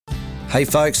Hey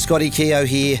folks, Scotty Keogh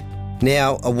here.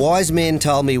 Now, a wise man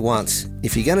told me once,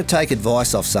 if you're going to take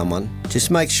advice off someone, just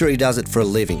make sure he does it for a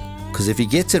living, because if he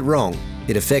gets it wrong,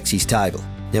 it affects his table.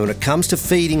 Now, when it comes to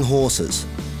feeding horses,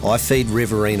 I feed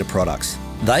Riverina products.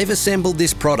 They've assembled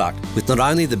this product with not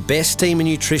only the best team of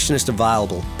nutritionists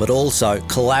available, but also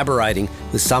collaborating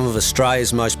with some of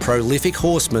Australia's most prolific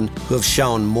horsemen who have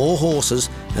shown more horses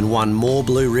and won more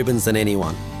blue ribbons than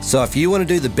anyone. So if you want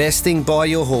to do the best thing by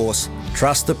your horse,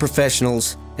 trust the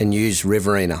professionals and use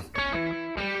Riverina.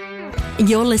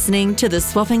 You're listening to the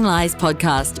Swapping Lies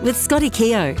podcast with Scotty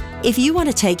Keogh. If you want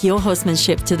to take your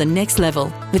horsemanship to the next level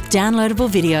with downloadable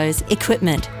videos,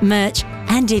 equipment, merch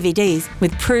and DVDs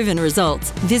with proven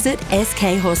results, visit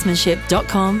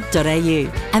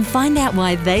skhorsemanship.com.au and find out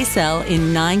why they sell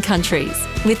in 9 countries.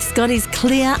 With Scotty's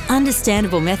clear,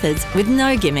 understandable methods with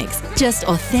no gimmicks, just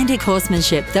authentic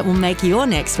horsemanship that will make your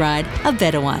next ride a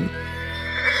better one.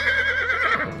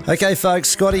 Okay folks,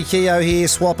 Scotty Keogh here,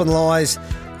 Swapping Lies.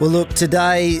 Well, look,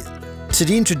 today,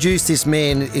 to introduce this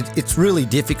man, it's really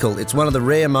difficult. It's one of the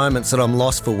rare moments that I'm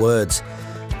lost for words.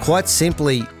 Quite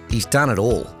simply, he's done it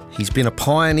all. He's been a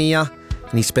pioneer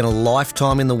and he spent a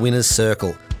lifetime in the winner's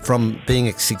circle, from being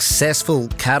a successful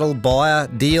cattle buyer,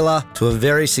 dealer, to a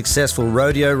very successful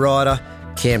rodeo rider,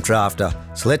 Campdrafter.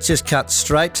 So let's just cut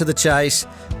straight to the chase.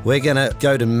 We're going to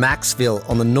go to Macksville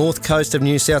on the north coast of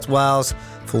New South Wales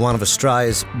for one of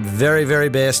Australia's very, very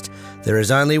best. There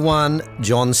is only one,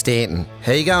 John Stanton.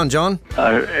 How you going, John?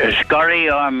 Scotty,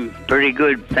 I'm pretty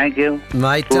good, thank you.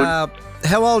 Mate,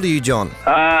 how old are you, John?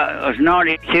 I was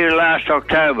 92 last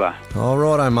October. All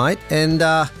righto, mate. And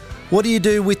what do you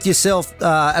do with yourself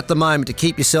at the moment to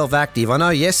keep yourself active? I know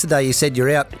yesterday you said you're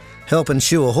out helping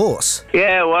shoe a horse.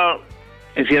 Yeah, well,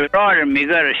 if you ride them, you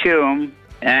got to shoe them.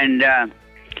 And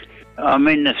I'm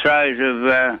in the throes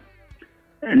of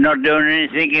not doing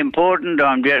anything important.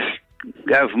 I'm just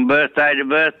go from birthday to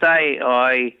birthday.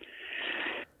 I'm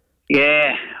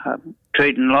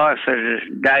treating life as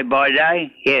day by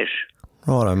day, yes.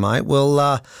 Righto, mate. Well,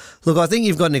 look, I think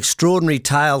you've got an extraordinary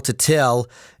tale to tell,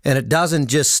 and it doesn't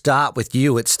just start with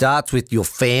you. It starts with your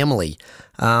family.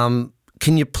 Can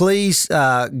you please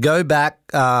go back?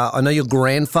 I know your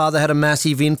grandfather had a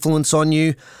massive influence on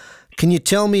you. Can you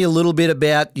tell me a little bit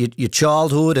about your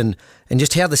childhood and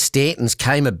just how the Stantons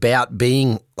came about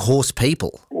being horse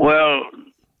people? Well,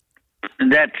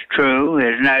 that's true.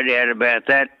 There's no doubt about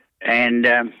that. And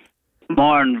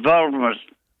my involvement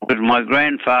with my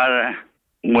grandfather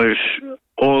was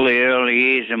all the early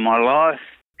years of my life.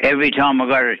 Every time I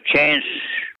got a chance,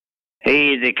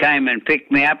 he either came and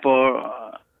picked me up or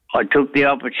I took the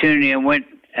opportunity and went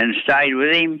and stayed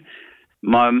with him.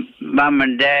 My mum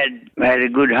and dad had a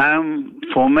good home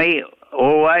for me,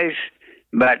 always,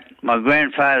 but my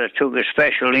grandfather took a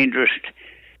special interest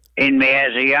in me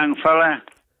as a young fella,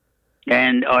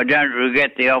 and I don't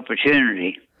regret the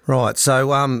opportunity. Right,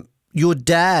 so your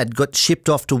dad got shipped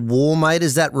off to war, mate,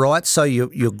 is that right? So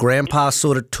your grandpa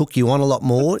sort of took you on a lot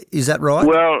more, is that right?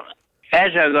 Well,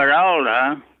 as I got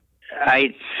older,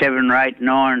 8, 7, 8,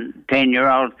 9,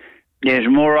 10-year-old, there's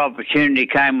more opportunity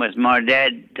came with my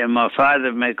dad than my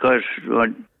father because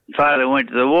my father went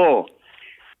to the war.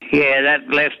 Yeah, that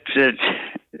left that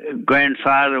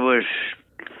grandfather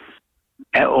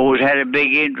always had a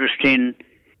big interest in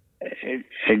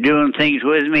doing things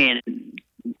with me and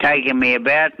taking me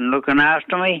about and looking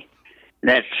after me.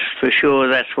 That's for sure,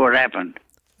 that's what happened.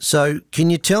 So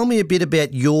can you tell me a bit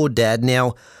about your dad?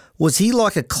 Now, was he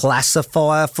like a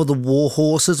classifier for the war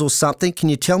horses or something? Can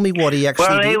you tell me what he actually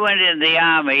did? Well, he went in the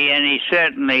army and he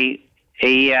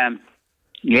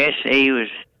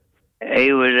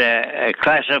was a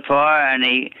classifier, and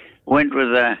he went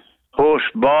with a horse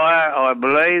buyer, I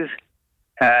believe,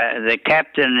 the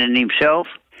captain and himself,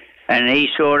 and he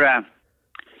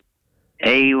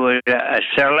was a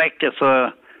selector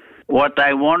for what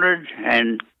they wanted,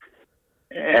 and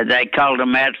they culled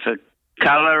him out for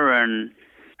colour and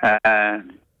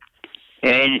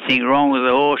anything wrong with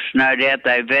the horse. No doubt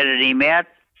they vetted him out,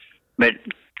 but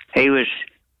he was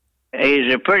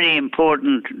a pretty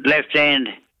important left hand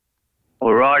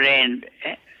or right hand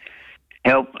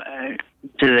help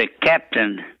to the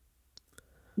captain.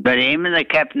 But him and the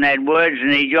captain had words,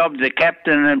 and he jobbed the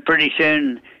captain, and pretty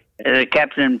soon the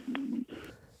captain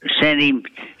sent him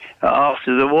off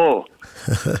to the war.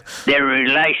 Their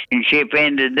relationship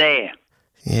ended there.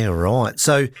 Yeah, right.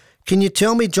 So can you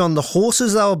tell me, John, the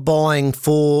horses they were buying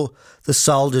for the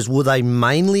soldiers, were they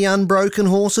mainly unbroken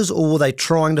horses or were they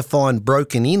trying to find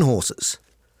broken-in horses?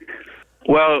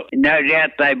 Well, no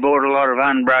doubt they bought a lot of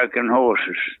unbroken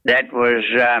horses. That was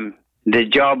the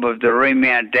job of the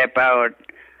remount depot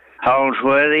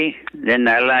Holsworthy. Then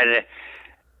they later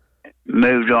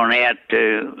moved on out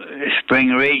to Spring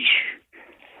Ridge,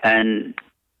 and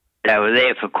they were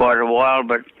there for quite a while,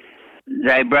 but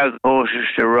they broke horses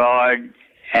to ride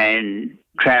and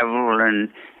travel and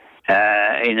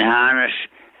in harness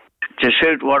to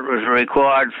suit what was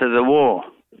required for the war.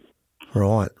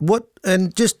 Right.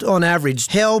 And just on average,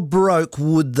 how broke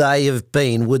would they have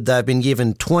been? Would they have been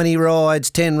given 20 rides,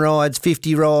 10 rides,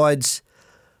 50 rides?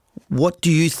 What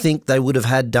do you think they would have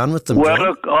had done with them, Well, John?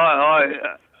 look,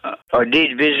 I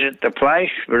did visit the place,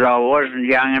 but I wasn't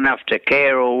young enough to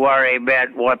care or worry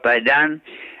about what they'd done.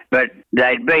 But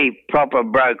they'd be proper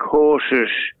broke horses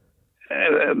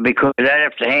because they'd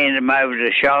have to hand them over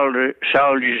to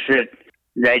soldiers that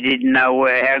they didn't know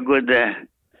how good the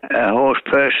horse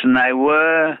person they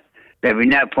were. There'd be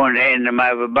no point in handing them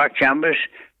over buck jumpers.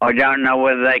 I don't know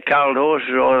whether they culled horses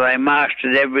or they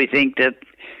mastered everything that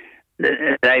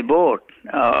they bought.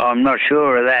 I'm not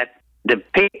sure of that. The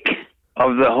pick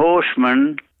of the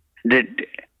horsemen that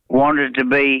wanted to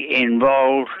be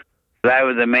involved, they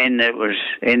were the men that was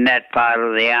in that part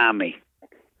of the army.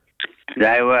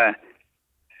 They were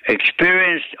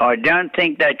experienced. I don't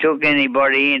think they took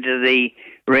anybody into the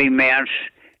remounts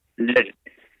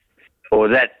or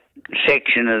that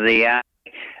section of the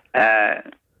army,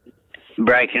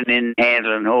 breaking in,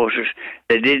 handling horses.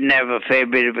 They didn't have a fair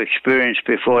bit of experience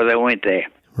before they went there.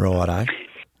 Righto.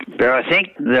 But I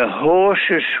think the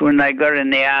horses, when they got in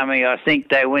the army, I think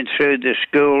they went through the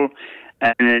school,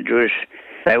 and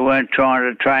they weren't trying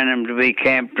to train them to be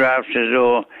camp drafters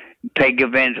or peg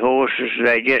event horses.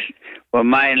 They just were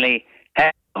mainly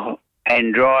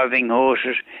and driving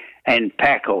horses and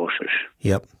pack horses.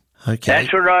 Yep. Okay.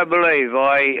 That's what I believe.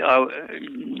 I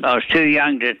was too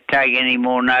young to take any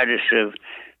more notice of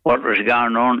what was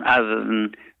going on other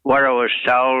than what I was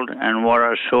told and what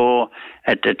I saw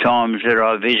at the times that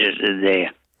I visited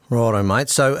there. Righto, mate.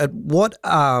 So at what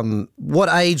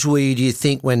age were you, do you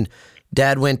think, when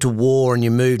Dad went to war and you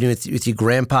moved in with your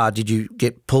grandpa? Did you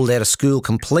get pulled out of school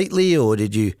completely, or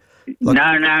did you... No.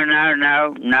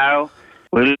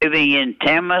 We're living in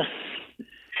Tamworth.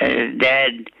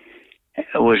 Dad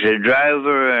was a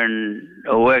drover and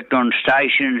worked on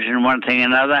stations and one thing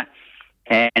and another.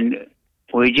 And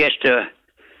we're just a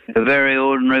very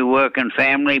ordinary working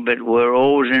family, but we're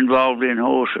always involved in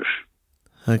horses.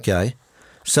 Okay.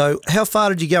 So how far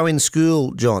did you go in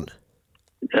school, John?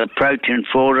 Approaching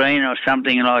 14 or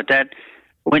something like that.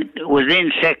 Was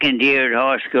in second year at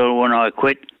high school when I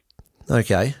quit.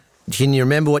 Okay. Can you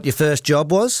remember what your first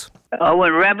job was? I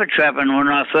went rabbit trapping when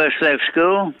I first left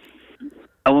school.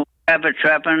 I went rabbit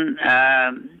trapping.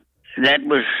 That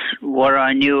was what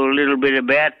I knew a little bit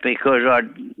about because I'd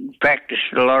practiced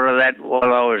a lot of that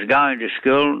while I was going to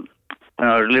school when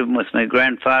I was living with my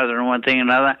grandfather and one thing and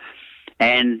another.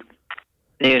 And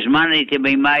there's money to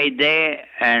be made there,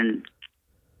 and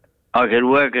I could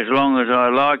work as long as I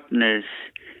liked. And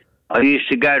I used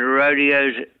to go to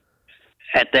rodeos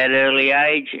at that early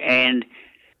age, and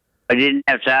I didn't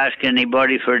have to ask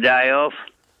anybody for a day off.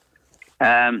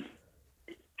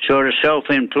 Sort of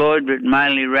self-employed, but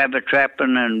mainly rabbit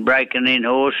trapping and breaking in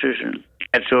horses and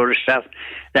that sort of stuff.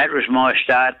 That was my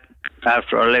start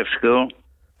after I left school.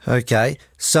 Okay.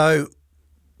 So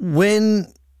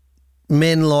when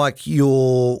men like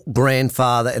your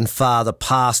grandfather and father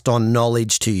passed on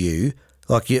knowledge to you,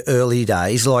 like your early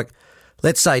days, like,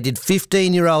 let's say, did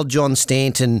 15-year-old John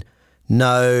Stanton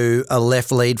know a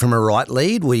left lead from a right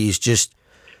lead? Were you just...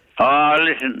 Oh,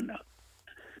 listen,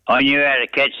 I knew how to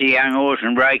catch a young horse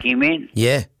and break him in.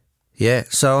 Yeah.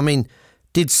 So, I mean,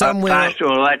 did somewhere... I passed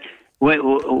all that.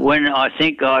 When I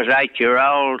think I was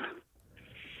 8-year-old,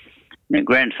 my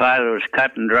grandfather was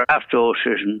cutting draft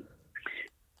horses, and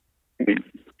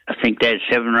I think they had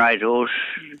 7 or 8 horse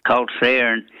colts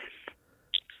there, and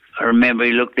I remember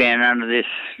he looked down under this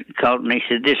colt and he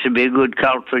said, "This would be a good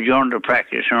colt for John to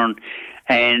practice on."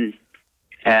 And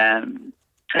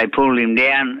they pulled him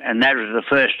down, and that was the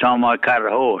first time I cut a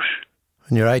horse.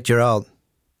 When you're 8-year-old?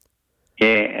 Yeah,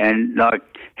 and like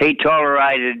he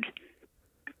tolerated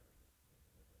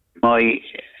my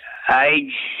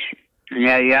age,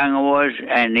 how young I was,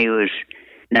 and he was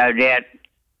no doubt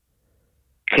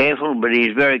careful, but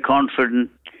he's very confident,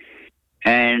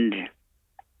 and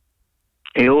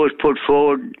he always put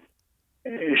forward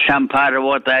some part of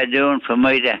what they're doing for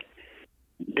me to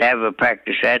have a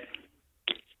practice at.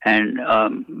 And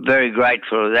I'm very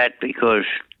grateful for that because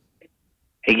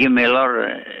he gave me a lot of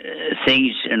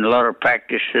things and a lot of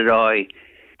practice that I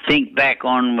think back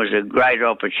on was a great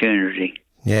opportunity.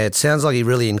 Yeah, it sounds like he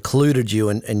really included you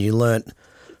and you learnt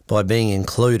by being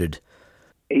included.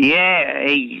 Yeah,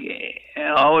 he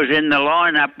I was in the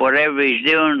lineup. Whatever he's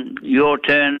doing, your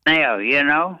turn now.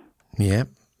 Yeah.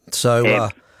 So,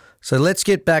 so let's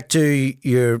get back to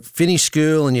your finished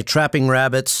school and your trapping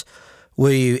rabbits.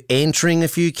 Were you entering a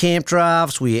few camp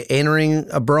drafts? Were you entering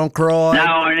a bronc ride? No,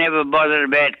 I never bothered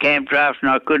about camp drafts, and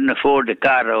I couldn't afford to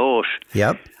cart a horse.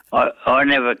 Yep. I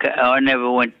never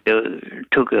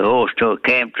took a horse to a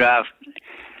camp draft.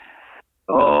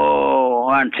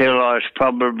 Until I was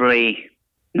probably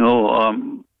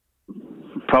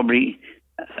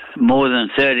more than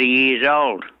 30 years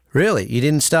old. Really? You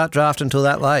didn't start drafting until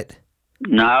that late?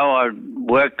 No, I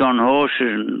worked on horses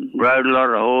and rode a lot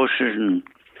of horses, and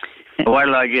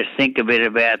while I just think a bit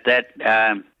about that,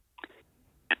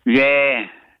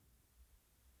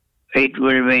 it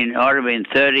would have been, I'd have been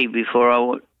 30 before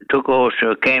I took a horse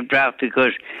to a camp draft,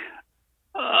 because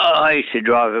I used to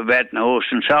drive about in a horse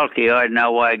and sulky. I had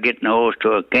no way of getting a horse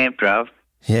to a camp draft.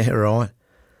 Yeah, right.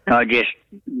 I just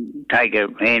take a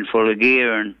handful of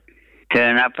gear and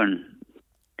turn up, and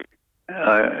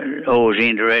always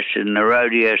interested in the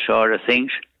rodeo side of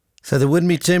things. So there wouldn't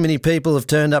be too many people have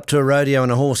turned up to a rodeo on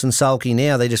a horse and sulky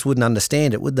now. They just wouldn't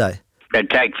understand it, would they? They'd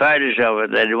take photos of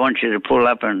it. They'd want you to pull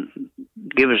up and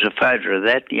give us a photo of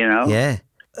that, Yeah.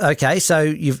 Okay, so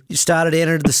you started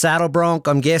entering the saddle bronc,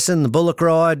 I'm guessing, the bullock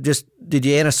ride. Just did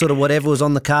you enter sort of whatever was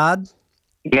on the card?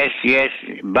 Yes.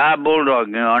 Bar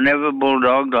bulldog. I never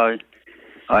bulldogged.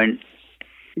 I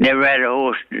never had a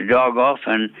horse to dog off,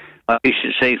 and I used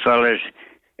to see fellas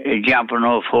jumping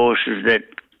off horses that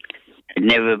had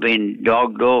never been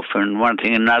dogged off, and one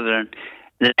thing and another. And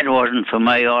that wasn't for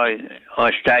me. I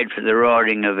stayed for the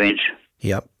riding events.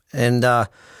 Yep. And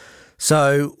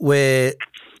so we're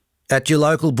at your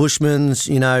local Bushmans,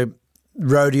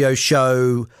 rodeo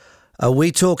show. Are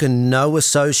we talking no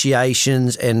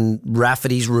associations and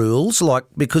Rafferty's rules?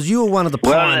 Because you were one of the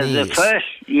pioneers. Well,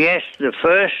 the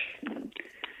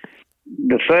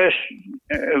first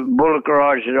bullock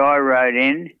rides that I rode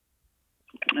in,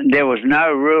 there was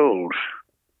no rules.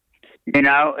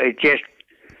 It just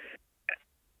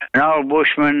an old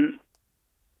bushman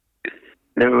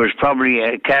that was probably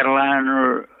a cattle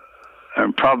owner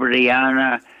or property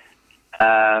owner.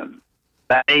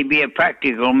 But he'd be a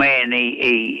practical man.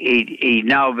 He'd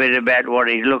know a bit about what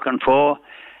he's looking for,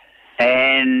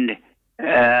 and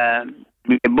a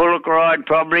bullock ride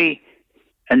probably.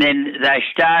 And then they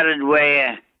started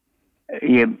where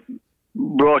you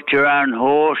brought your own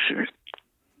horse,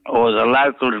 or the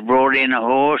locals brought in a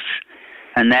horse,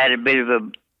 and they had a bit of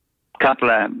a couple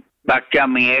of buck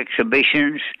jumping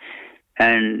exhibitions,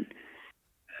 and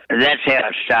that's how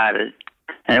it started.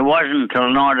 And it wasn't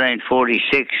until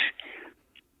 1946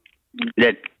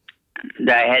 that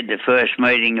they had the first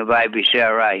meeting of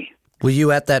ABCRA. Were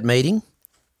you at that meeting?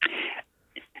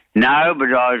 No,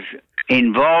 but I was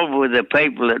involved with the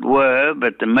people that were,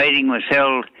 but the meeting was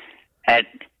held at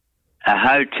a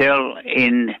hotel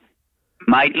in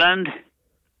Maitland.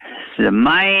 The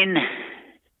main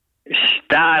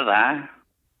starter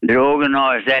that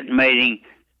organised that meeting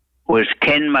was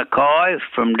Ken Mackay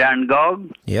from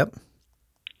Dungog. Yep.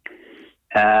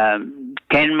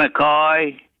 Ken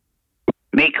Mackay,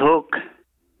 Mick Hook,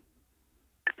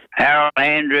 Harold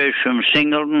Andrews from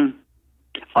Singleton.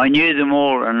 I knew them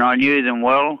all, and I knew them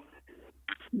well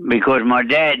because my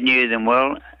dad knew them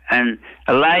well. And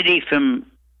a lady from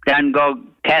Dungog,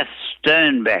 Kath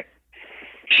Sternbeck,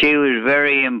 she was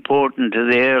very important to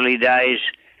the early days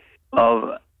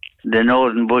of the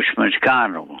Northern Bushmans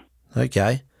Carnival.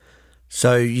 Okay.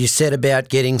 So you said about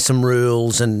getting some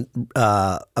rules and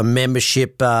a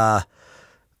membership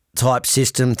type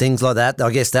system, things like that.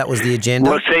 I guess that was the agenda.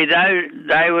 Well, see,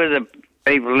 they were the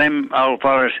people, them old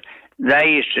fellas, they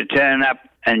used to turn up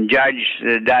and judge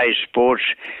the day's sports.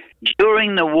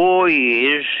 During the war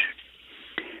years,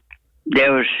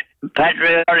 there was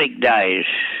patriotic days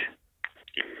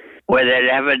where they'd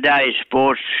have a day's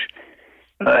sports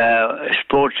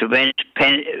events,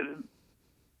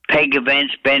 peg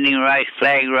events, bending race,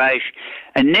 flag race,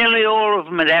 and nearly all of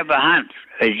them would have a hunt,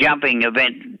 a jumping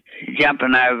event,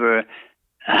 jumping over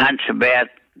hunts about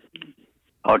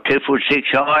 2'6"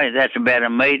 high. That's about a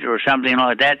metre or something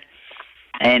like that,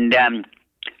 and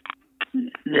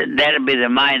that'd be the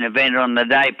main event on the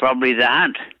day, probably the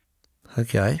hunt.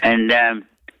 Okay. And they'd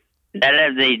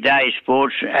have these day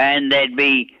sports, and there'd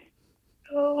be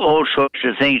all sorts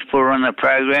of things put on the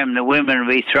program. The women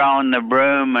would be throwing the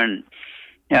broom, and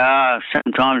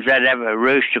sometimes they'd have a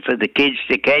rooster for the kids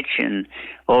to catch and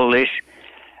all this.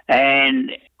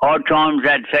 And odd times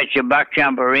they'd fetch a buck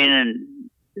jumper in and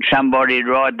somebody'd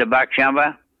ride the buck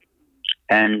jumper.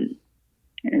 And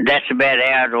that's about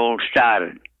how it all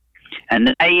started.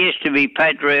 And they used to be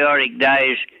patriotic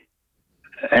days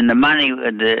and the money,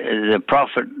 the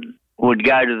profit would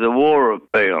go to the war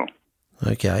appeal.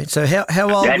 Okay. So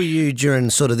how old were you during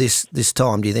sort of this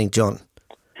time, do you think, John?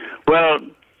 Well,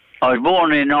 I was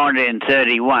born in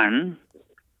 1931,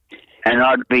 and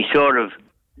I'd be sort of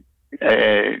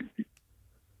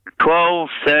 12,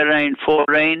 13,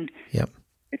 14 Yep.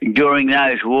 during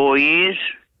those war years.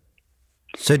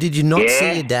 So did you not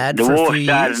see your dad for a few years? The war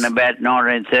started in about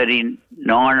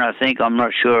 1939, I think. I'm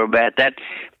not sure about that.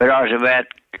 But I was about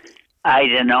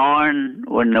 8 or 9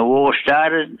 when the war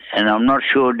started, and I'm not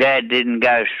sure Dad didn't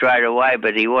go straight away,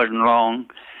 but he wasn't long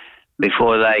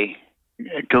before they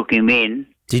took him in.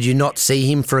 Did you not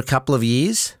see him for a couple of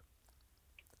years?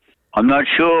 I'm not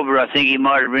sure, but I think he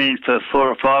might have been in for 4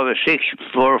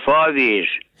 or 5 years.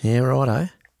 Yeah, righto.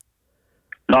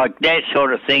 Like that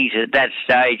sort of things at that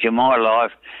stage of my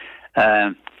life.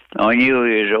 I knew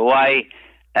he was away,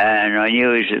 and I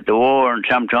knew he was at the war, and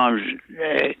sometimes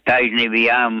occasionally be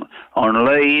home on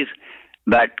leave.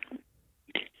 But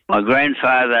my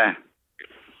grandfather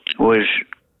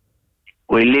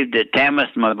we lived at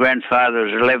Tamworth. My grandfather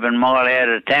was 11 mile out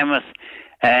of Tamworth,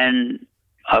 and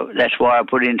that's why I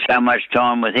put in so much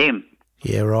time with him.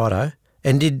 Yeah, righto.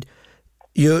 And did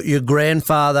your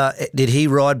grandfather, did he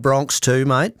ride broncs too,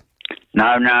 mate?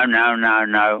 No.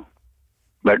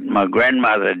 But my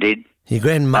grandmother did. Your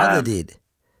grandmother did?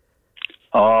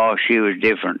 Oh, she was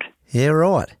different. Yeah,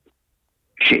 right.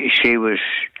 She was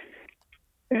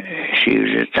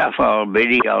a tough old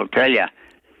biddy, I'll tell you.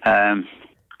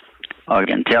 I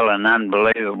can tell an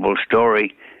unbelievable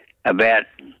story about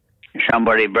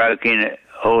somebody broke in a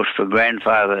horse for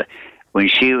grandfather when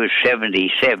she was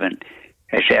 77.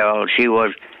 That's how old she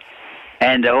was.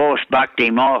 And the horse bucked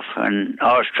him off, and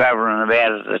I was travelling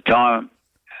about at the time.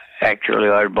 Actually,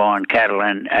 I was buying cattle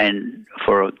and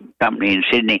for a company in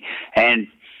Sydney, and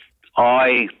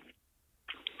I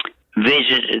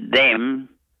visited them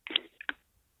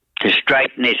to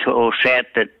straighten this horse out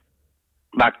that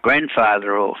bucked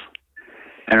grandfather off.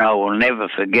 And I will never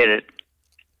forget it.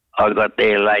 I got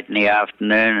there late in the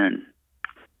afternoon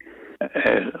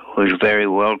and was very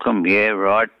welcome, yeah,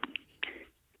 right.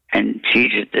 And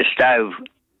she's at the stove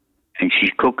and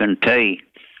she's cooking tea.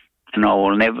 And I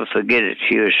will never forget it.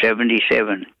 She was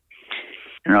 77.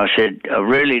 And I said, I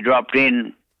really dropped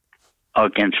in. I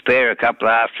can spare a couple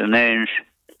of afternoons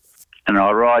and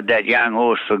I'll ride that young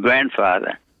horse for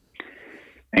grandfather.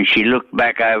 And she looked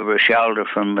back over her shoulder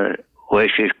from where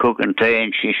she was cooking tea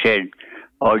and she said,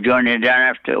 oh, John, you don't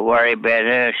have to worry about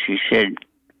her. She said,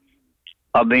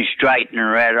 I've been straightening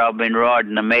her out. I've been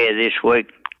riding the mare this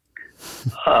week.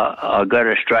 I got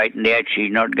her straightened out.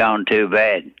 She's not going too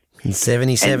bad.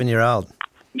 77-year-old.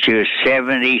 She was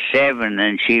 77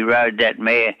 and she rode that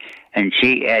mare and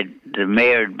the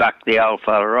mare had bucked the old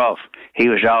fella off. He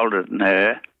was older than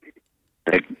her.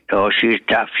 But, she was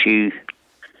tough.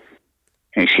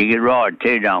 And she could ride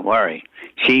too, don't worry.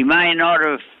 She may not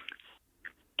have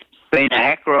been a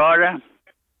hack rider.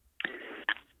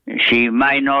 She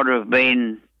may not have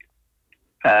been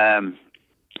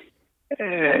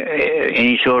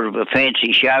any sort of a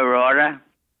fancy show rider,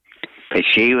 but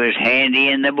she was handy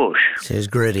in the bush. She was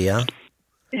gritty, huh?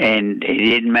 And it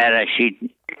didn't matter.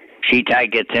 She'd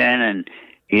take a turn and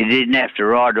you didn't have to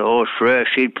ride the horse for her.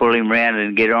 She'd pull him round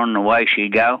and get on the way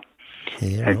she'd go.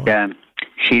 Yeah, but,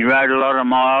 she rode a lot of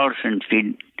miles and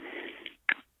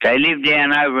they lived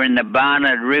down over in the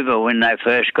Barnard River when they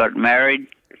first got married.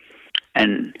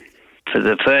 And for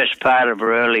the first part of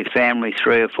her early family,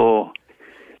 3 or 4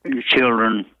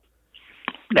 children,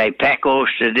 they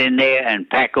pack-horsed it in there and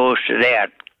pack-horsed it out.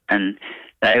 And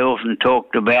they often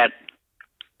talked about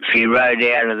she rode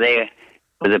out of there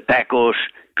with a pack-horse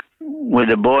with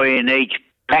a boy in each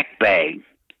pack bag.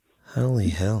 Holy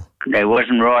hell. They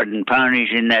wasn't riding ponies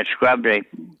in that scrub. They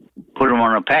put them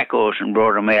on a pack-horse and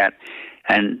brought them out.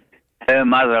 And her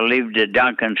mother lived at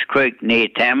Duncan's Creek near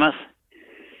Tamworth,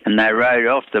 and they rode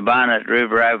off the Barnard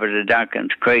River over to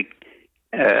Duncan's Creek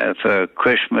for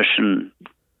Christmas and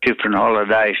different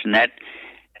holidays and that.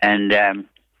 And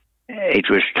it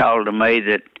was told to me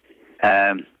that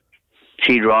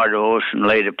she'd ride a horse and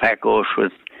lead a pack horse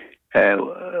with,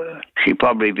 she'd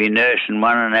probably be nursing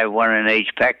one and have one in each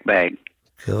pack bag.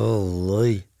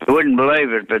 Golly. I wouldn't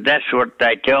believe it, but that's what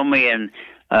they tell me, and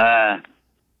I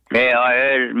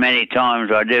heard it many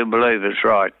times. I do believe it's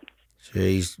right.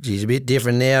 She's a bit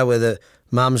different now where the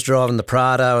mum's driving the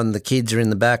Prado and the kids are in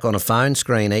the back on a phone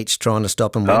screen each trying to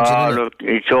stop and watch it. Oh, look,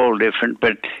 it's all different.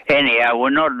 But anyhow,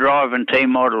 we're not driving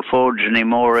T-model Fords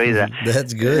anymore either.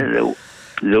 That's good.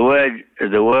 The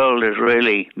world has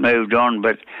really moved on,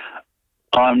 but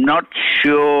I'm not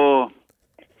sure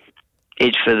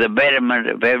it's for the betterment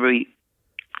of every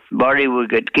body. We've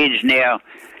got kids now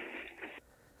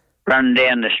running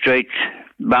down the streets,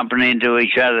 bumping into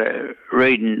each other,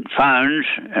 reading phones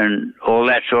and all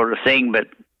that sort of thing. But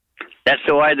that's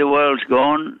the way the world's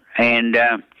gone, and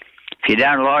if you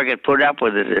don't like it, put up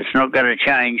with it. It's not going to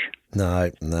change.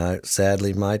 No,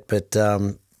 sadly, mate. But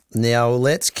now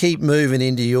let's keep moving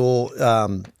into your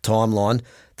timeline.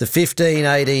 The 15,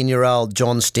 18-year-old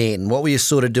John Stanton, what were you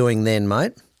sort of doing then,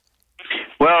 mate?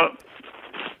 Well,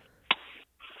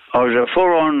 I was a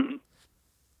full-on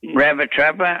rabbit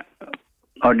trapper.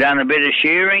 I'd done a bit of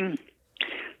shearing.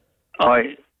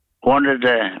 I wanted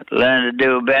to learn to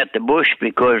do about the bush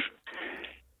because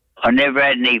I never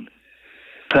had any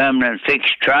permanent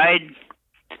fixed trade,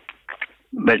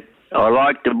 but I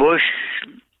liked the bush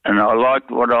and I liked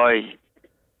what I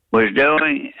was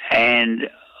doing, and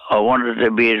I wanted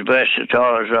to be as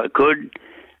versatile as I could,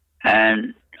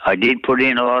 and I did put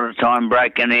in a lot of time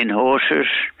breaking in horses.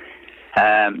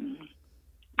 I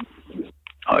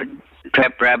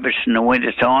trapped rabbits in the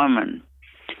winter time and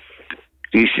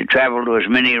used to travel to as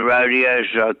many rodeos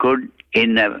as I could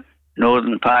in the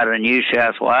northern part of New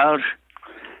South Wales,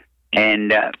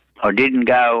 and I didn't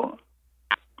go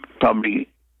probably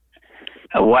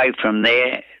away from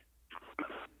there.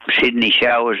 Sydney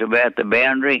show was about the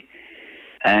boundary,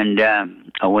 and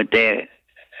I went there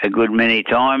a good many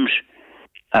times.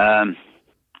 I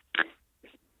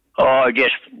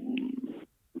just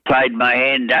played my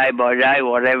hand day by day,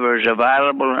 whatever is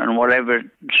available and whatever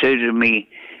suited me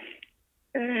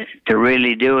to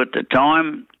really do at the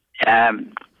time.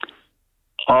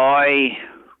 I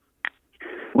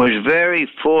was very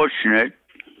fortunate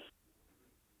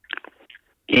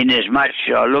in as much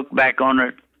I look back on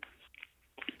it,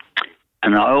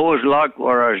 and I always liked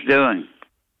what I was doing.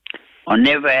 I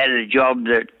never had a job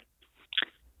that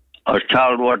I was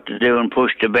told what to do and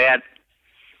pushed about.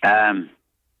 I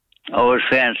always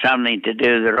found something to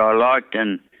do that I liked,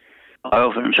 and I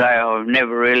often say I've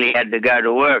never really had to go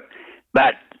to work.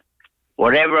 But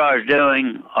whatever I was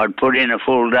doing, I'd put in a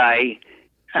full day,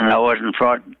 and I wasn't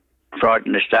frightened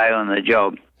to stay on the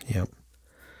job. Yep.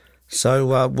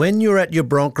 So when you were at your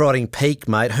bronc riding peak,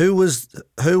 mate, who was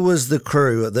the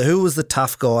crew? Who was the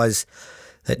tough guys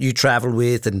that you travelled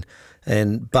with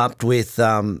and bumped with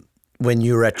when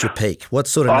you were at your peak? What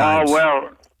sort of names? Oh, well,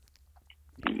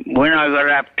 when I got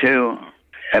up to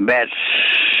about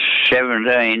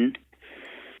 17,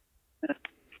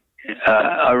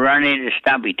 I ran into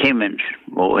Stumpy Timmins.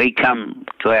 Well, he come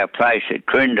to our place at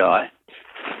Crindai,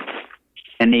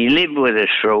 and he lived with us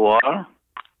for a while,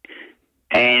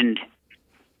 and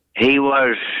he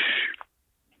was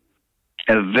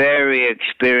a very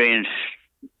experienced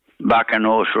buck and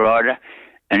horse rider,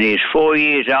 and he's 4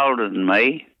 years older than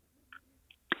me,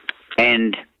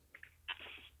 and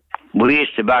we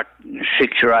used to buck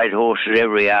 6 or 8 horses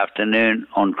every afternoon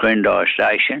on Crindai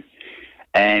Station,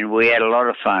 and we had a lot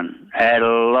of fun.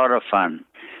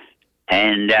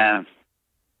 And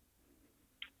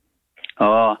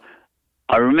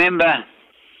I remember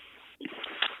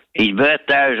his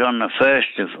birthday was on the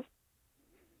 1st of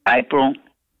April,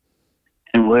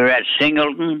 and we were at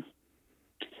Singleton,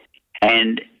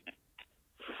 and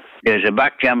there was a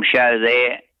buck jump show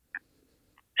there,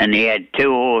 and he had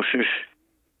 2 horses.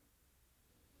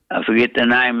 I forget the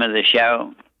name of the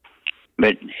show,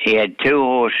 but he had 2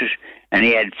 horses, and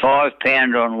he had 5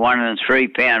 pounder on one and 3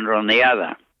 pounder on the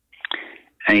other.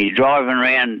 And he's driving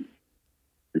around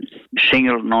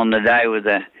Singleton on the day with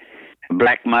a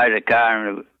black motor car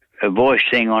and a voice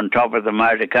thing on top of the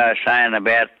motor car saying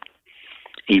about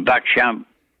his buck jump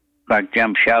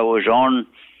show was on,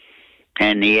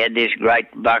 and he had this great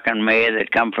buck and mare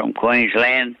that come from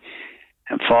Queensland,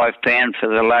 and 5 pound for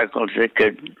the locals that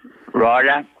could ride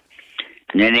her.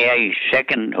 And then he had his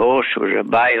second horse was a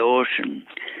bay horse, and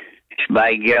this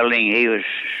bay gelding, he was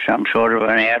some sort of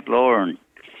an outlaw, and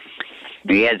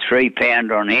he had 3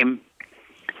 pound on him.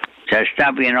 So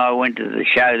Stumpy and I went to the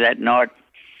show that night,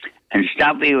 and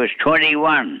Stumpy was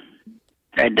 21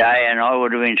 that day, and I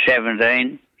would have been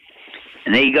 17.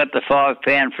 And he got the 5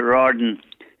 pound for riding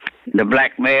the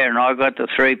black mare, and I got the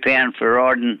 3 pound for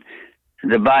riding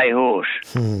the bay horse.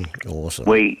 Awesome.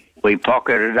 We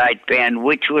pocketed 8 pound,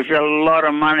 which was a lot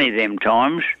of money them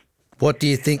times. What do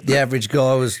you think the average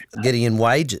guy was getting in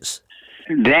wages?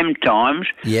 Them times?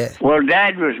 Yeah. Well,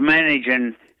 Dad was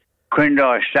managing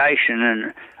Crindai Station,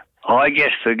 and I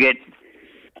just forget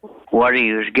what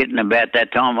he was getting about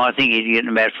that time. I think he's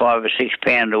getting about 5 or 6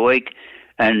 pound a week,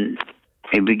 and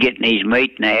he'd be getting his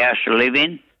meat in a house to live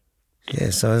in.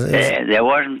 Yeah, so there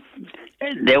wasn't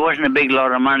a big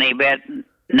lot of money about.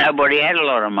 Nobody had a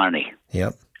lot of money.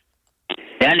 Yep.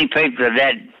 The only people that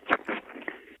had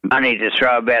money to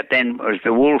throw about then was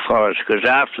the wool forest, because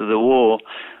after the war,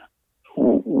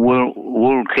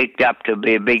 wool kicked up to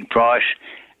be a big price,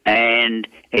 and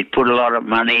it put a lot of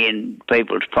money in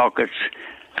people's pockets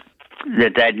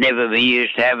that they'd never been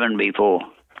used to having before.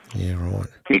 Yeah, right.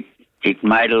 It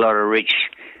made a lot of rich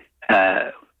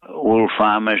wool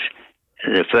farmers.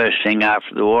 The first thing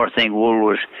after the war, I think wool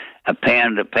was a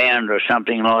pound or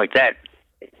something like that.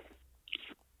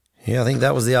 Yeah, I think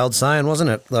that was the old saying,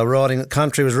 wasn't it? The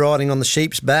country was riding on the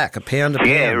sheep's back, a pound a pound.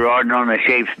 Yeah, riding on the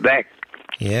sheep's back.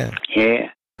 Yeah.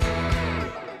 Yeah.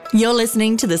 You're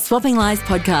listening to the Swapping Lies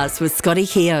podcast with Scotty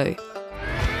Keogh.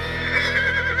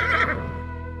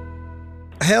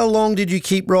 How long did you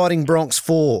keep riding broncs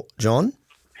for, John?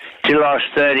 Till I was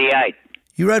 38.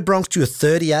 You rode broncs till you were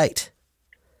 38?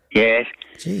 Yes.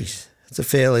 Jeez, that's a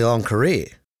fairly long career.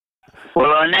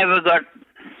 Well, I never got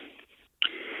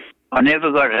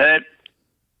hurt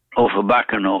off a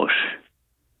bucking horse.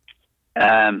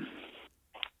 I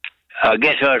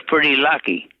guess I was pretty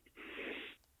lucky.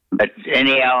 But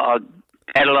anyhow, I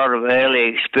had a lot of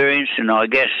early experience, and I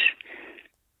guess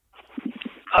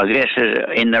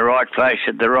in the right place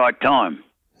at the right time.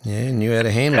 Yeah, and knew how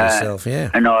to handle yourself, yeah.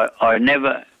 And I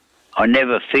never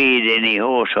feared any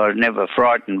horse. I was never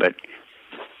frightened, but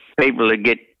people that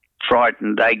get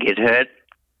frightened, they get hurt.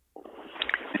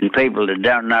 And people that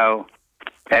don't know,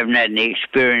 haven't had any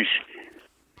experience,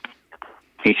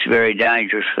 it's very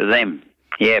dangerous for them.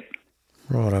 Yep.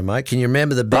 Righto, mate. Can you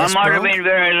remember the best I might have bronc? been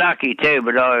very lucky too,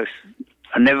 but I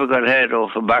never got hurt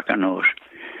off a bucking horse.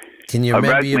 Can you I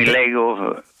remember broke my leg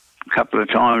off a couple of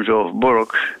times off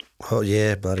bullocks. Oh,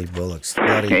 yeah, bloody bullocks.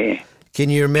 Bloody. Yeah. Can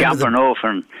you remember Jumping off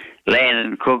and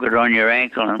landing crooked on your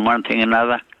ankle and one thing and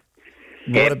another.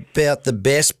 What about the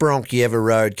best bronc you ever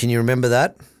rode? Can you remember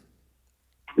that?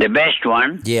 The best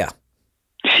one? Yeah.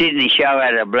 Sydney show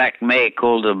had a black mare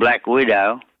called the Black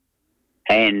Widow,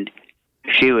 and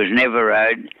she was never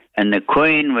rode, and the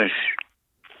Queen was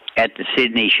at the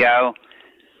Sydney show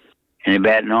in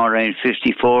about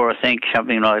 1954, I think,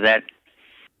 something like that.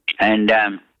 And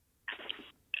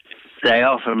they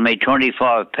offered me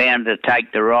 £25 to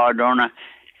take the ride on her.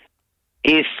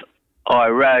 If I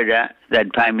rode her,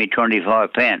 they'd pay me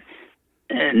 £25.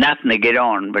 Nothing to get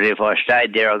on, but if I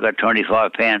stayed there, I got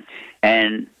 £25,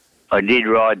 and I did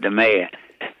ride the mare,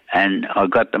 and I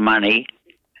got the money,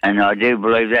 and I do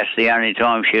believe that's the only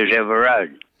time she was ever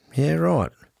rode. Yeah,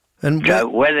 right. And So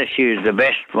whether she was the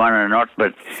best one or not,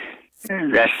 but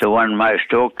that's the one most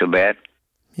talked about.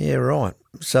 Yeah, right.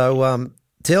 So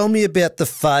tell me about the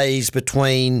phase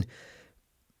between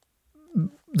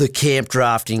the camp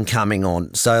drafting coming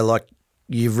on. So, like,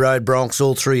 you've rode broncs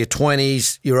all through your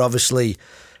 20s. You're obviously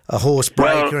a horse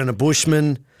breaker and a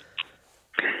bushman.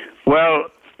 Well,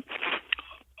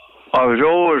 I was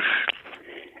always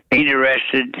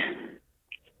interested.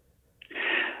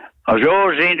 I was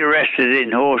always interested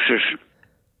in horses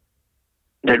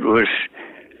that was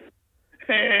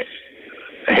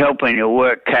helping to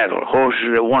work cattle,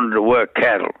 horses that wanted to work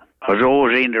cattle. I was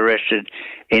always interested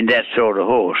in that sort of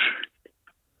horse.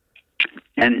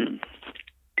 And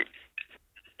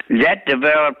that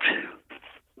developed.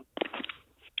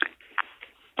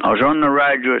 I was on the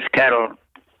road with cattle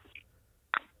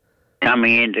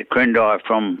coming into Crindai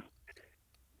from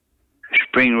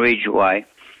Spring Ridge way.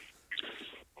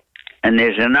 And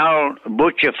there's an old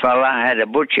butcher fella, had a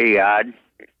butcher yard,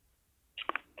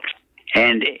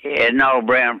 and an old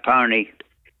brown pony.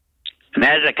 And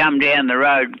as I come down the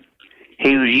road,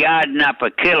 he was yarding up a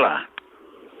killer.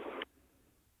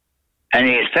 And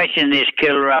he was fetching this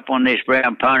killer up on this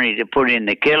brown pony to put in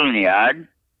the killing yard.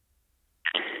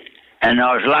 And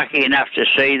I was lucky enough to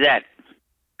see that.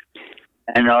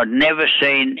 And I'd never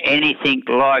seen anything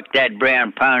like that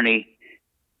brown pony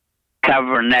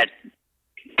covering that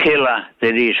killer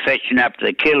that he's fetching up to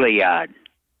the killer yard.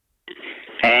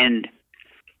 And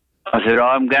I said,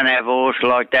 I'm going to have a horse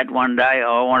like that one day.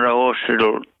 I want a horse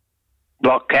that'll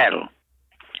block cattle.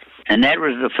 And that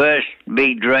was the first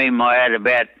big dream I had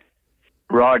about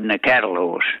riding a cattle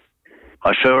horse.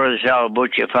 I saw this old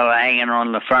butcher fella hanging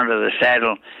on the front of the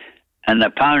saddle, and the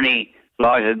pony,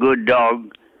 like a good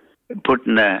dog,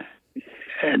 putting the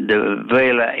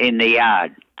vela in the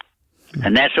yard.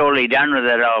 And that's all he done with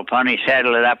that old pony,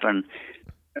 saddle it up and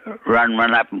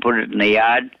run up and put it in the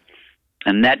yard.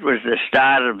 And that was the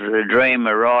start of the dream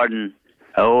of riding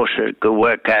a horse that could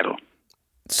work cattle.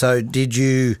 So did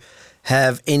you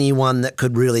have anyone that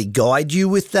could really guide you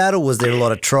with that, or was there a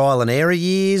lot of trial and error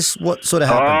years? What sort of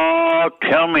happened? Oh,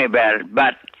 tell me about it.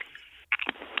 But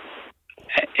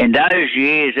in those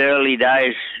years, early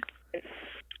days,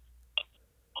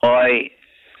 I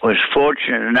was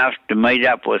fortunate enough to meet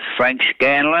up with Frank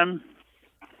Scanlon,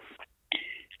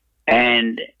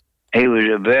 and he was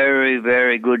a very,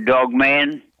 very good dog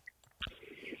man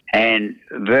and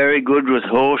very good with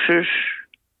horses.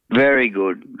 Very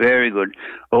good, very good.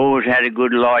 Always had a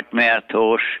good light-mouthed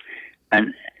horse.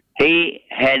 And he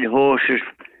had horses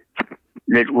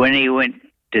that when he went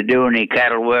to do any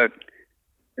cattle work,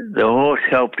 the horse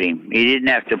helped him. He didn't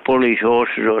have to pull his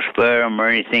horses or spur them or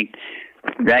anything.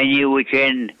 They knew which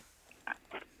end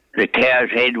the cow's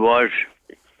head was,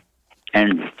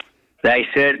 and they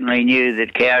certainly knew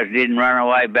that cows didn't run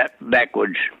away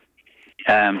backwards.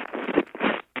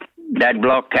 They'd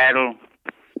block cattle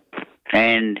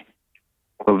and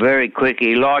were very quick.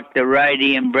 He liked the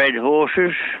radium bred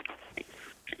horses.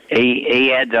 He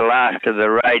had the last of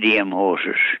the radium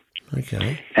horses.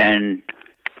 Okay. And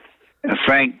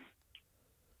Frank,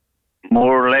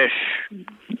 more or less,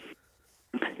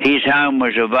 his home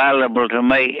was available to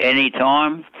me any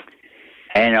time,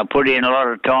 and I put in a lot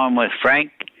of time with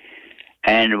Frank,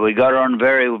 and we got on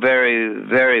very, very,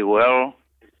 very well,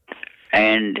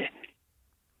 and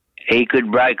he could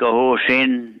break a horse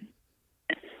in,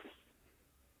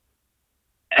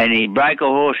 and he'd break a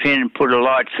horse in and put a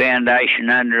light foundation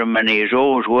under him, and he was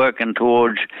always working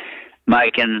towards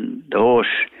making the horse,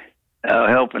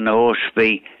 helping the horse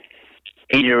be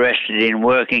interested in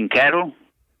working cattle.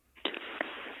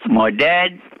 My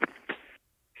dad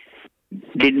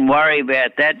didn't worry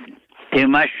about that too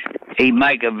much. He'd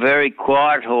make a very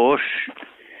quiet horse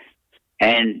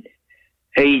and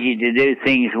easy to do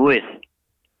things with.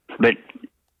 But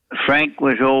Frank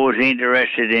was always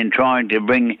interested in trying to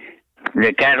bring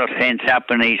the cattle sense up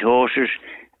in these horses.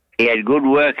 He had good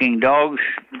working dogs,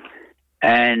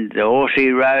 and the horse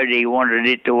he rode, he wanted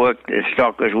it to work the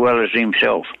stock as well as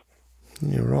himself.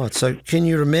 You're right. So can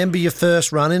you remember your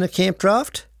first run in a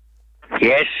Campdraft?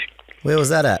 Yes. Where was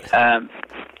that at?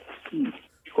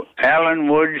 Alan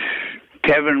Woods,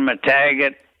 Kevin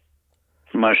McTaggart,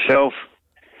 myself,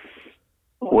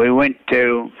 we went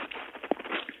to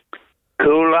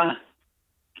Coolah,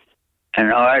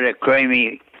 and I had a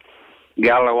creamy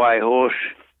Galloway horse,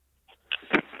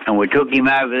 and we took him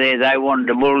over there. They wanted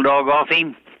to bulldog off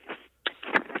him,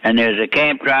 and there was a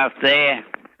Campdraft there,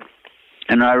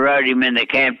 and I rode him in the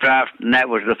Campdraft, and that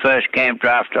was the first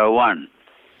Campdraft I won.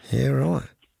 Yeah, right.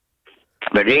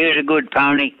 But he was a good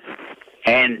pony,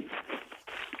 and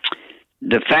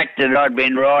the fact that I'd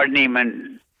been riding him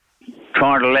and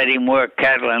trying to let him work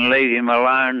cattle and leave him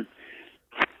alone,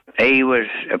 he was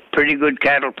a pretty good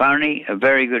cattle pony, a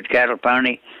very good cattle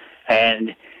pony,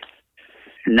 and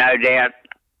no doubt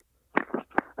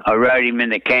I rode him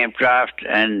in the Campdraft,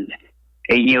 and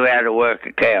he knew how to work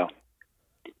a cow.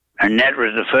 And that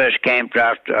was the first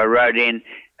Campdraft I rode in,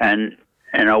 and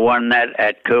I won that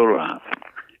at Coolah.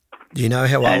 Do you know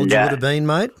how old you would have been,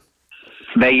 mate?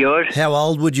 Be yours? How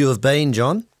old would you have been,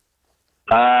 John?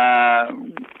 Well,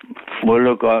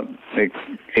 look,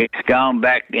 it's going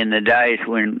back in the days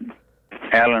when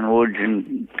Alan Woods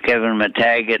and Kevin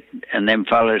McTaggart and them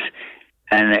fellas,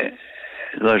 and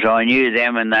because I knew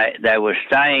them, and they were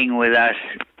staying with us,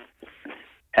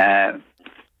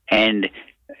 and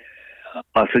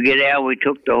I forget how we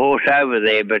took the horse over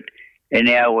there, but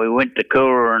anyhow, we went to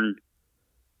Coolah, and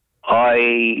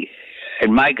I'd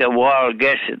make a wild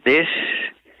guess at this,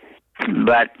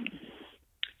 but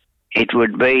it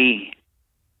would be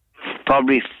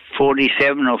probably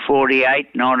 47 or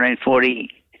 48, 1940,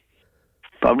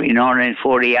 probably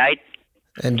 1948.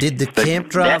 And did the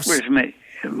Campdrafts... That was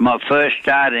my first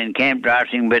start in camp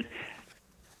drafting, but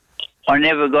I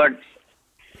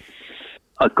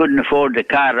couldn't afford to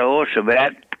cart a horse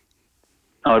about.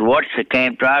 I'd watch the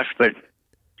camp drafts, but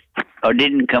I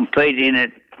didn't compete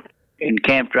in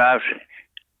camp drafts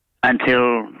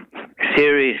until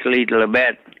seriously till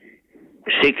about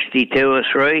 62 or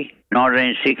 3,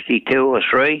 1962 or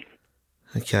 3.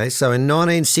 Okay, so in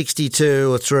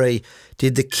 1962 or 3,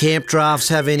 did the Campdrafts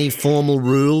have any formal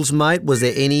rules, mate? Was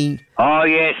there any? Oh,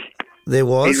 yes. There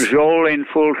was? It was all in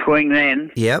full swing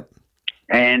then. Yep.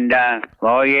 And,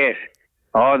 oh, yes.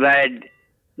 Oh, they had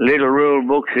little rule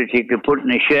books that you could put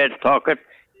in a shirt pocket,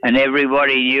 and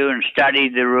everybody knew and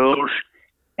studied the rules,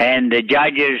 and the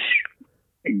judges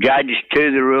judged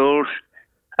to the rules.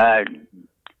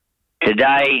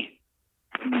 Today,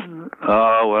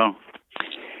 oh, well,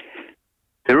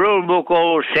 the rule book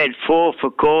always said 4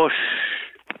 for course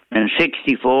and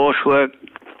 60 for horse work.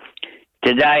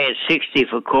 Today it's 60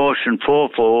 for course and 4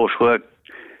 for horse work,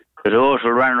 because the horse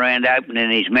will run around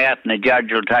opening his mouth and the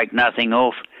judge will take nothing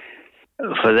off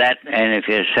for that. And if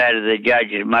you say to the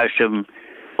judges, most of them,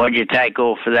 what'd you take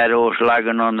off for that horse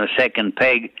lugging on the second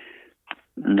peg?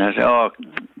 And they say, oh,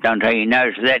 don't take any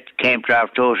notice of that.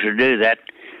 Campdraft horses do that.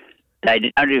 They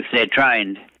don't if they're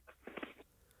trained.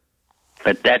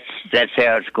 But that's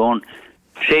how it's gone.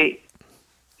 See,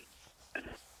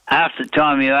 half the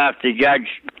time you have to judge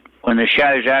when the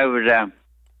show's over to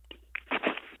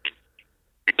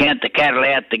count the cattle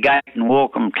out the gate and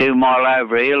walk them 2 mile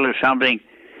over a hill or something.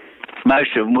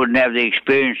 Most of them wouldn't have the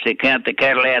experience to count the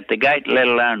cattle out the gate, let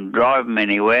alone drive them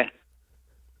anywhere.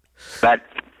 But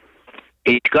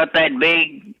it's got that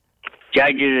big,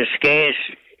 judges are scarce,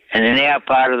 and in our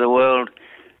part of the world,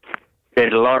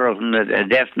 there's a lot of them that are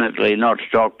definitely not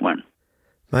stockmen.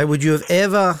 Mate, would you have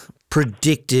ever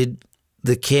predicted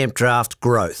the Campdraft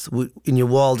growth in your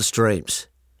wildest dreams?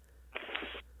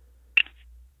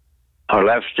 I'll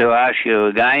have to ask you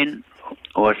again.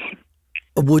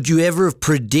 Would you ever have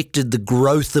predicted the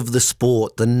growth of the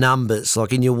sport, the numbers,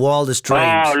 like in your wildest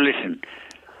dreams? Oh, listen,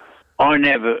 I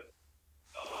never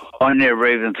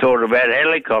even thought about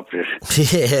helicopters.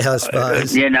 Yeah, I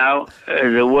suppose.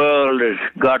 The world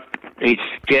it's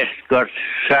just got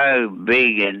so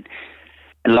big, and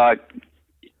like,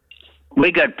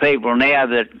 we got people now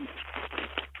that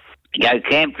go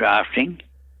camp drafting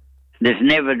that's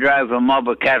never drove a mob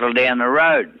of cattle down the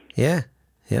road. Yeah,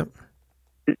 yep.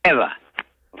 Never.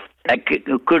 They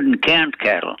couldn't count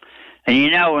cattle. And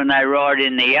when they ride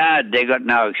in the yard, they got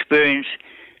no experience,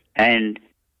 and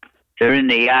they're in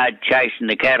the yard chasing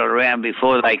the cattle around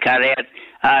before they cut out,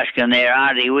 asking their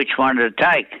auntie which one to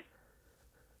take.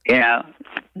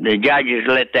 The judges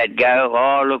let that go.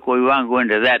 Oh, look, we won't go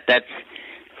into that.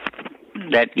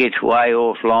 That gets way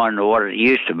offline to what it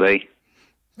used to be.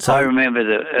 So, I remember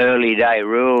the early day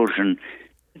rules, and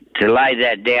to lay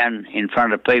that down in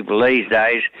front of people these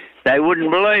days, they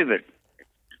wouldn't believe it.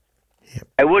 Yep.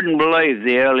 They wouldn't believe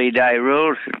the early day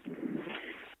rules.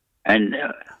 And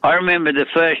I remember the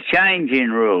first change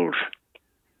in rules.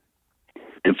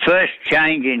 The first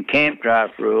change in camp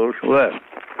draft rules were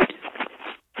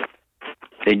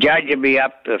the judge would be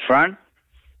up the front,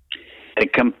 the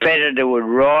competitor would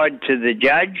ride to the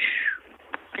judge,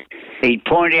 he'd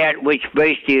point out which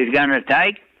beast he was going to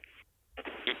take,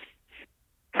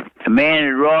 a man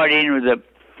would ride in with a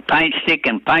paint stick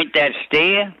and paint that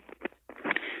steer.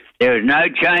 There was no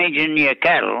change in your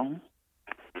cattle,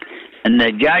 and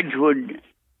the judge would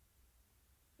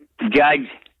judge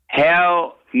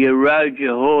how you rode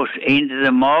your horse into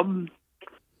the mob,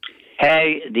 how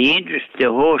the interest the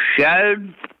horse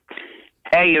showed,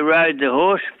 how you rode the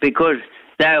horse, because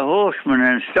they were horsemen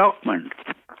and stockmen.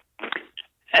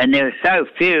 And there were so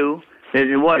few that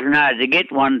it wasn't hard to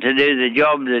get one to do the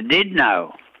job that did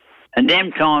know. And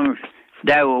them times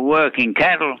they were working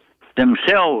cattle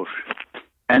themselves,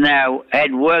 and they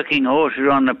had working horses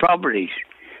on the properties.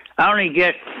 Only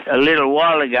just a little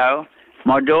while ago,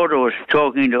 my daughter was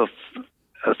talking to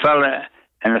a fella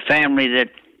and a family that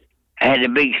had a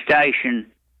big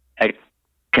station at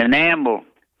Canamble,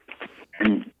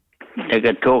 and they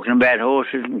got talking about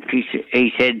horses, and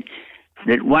he said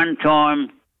that one time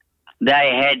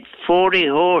they had 40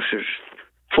 horses,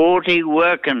 40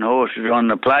 working horses on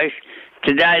the place.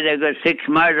 Today they've got 6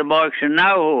 motorbikes and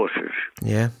no horses.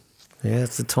 Yeah,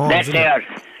 it's the time.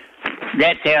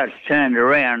 That's how it's turned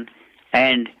around,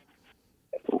 and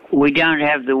we don't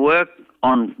have the work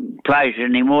on place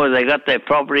anymore. They got their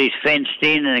properties fenced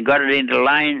in, and they got it into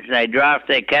lanes. They draft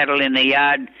their cattle in the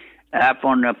yard up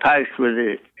on a post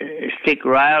with stick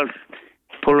rails,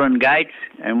 pulling gates,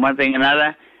 and one thing and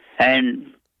another.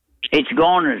 And it's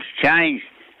gone. It's changed,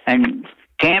 and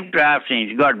camp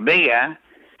drafting's got bigger,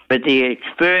 but the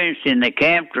experience in the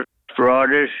camp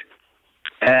riders,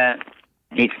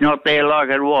 it's not there like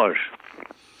it was.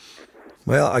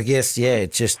 Well, I guess, yeah,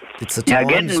 it's the times. Now,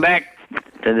 getting back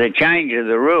to the change of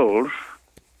the rules,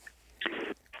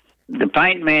 the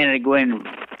paint man would go in and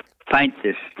paint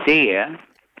the steer,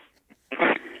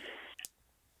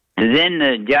 and then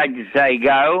the judge would say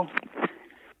go,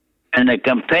 and the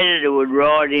competitor would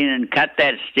ride in and cut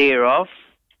that steer off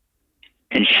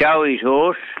and show his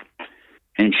horse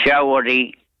and show what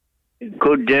he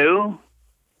could do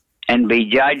and be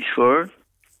judged for it.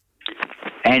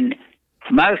 And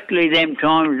mostly them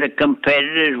times the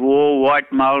competitors wore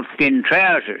white moleskin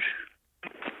trousers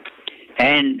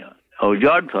or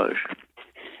jodhpurs.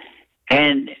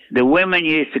 And the women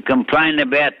used to complain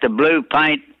about the blue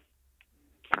paint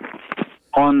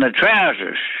on the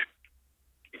trousers.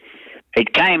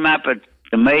 It came up at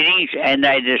the meetings, and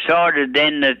they decided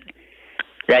then that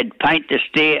they'd paint the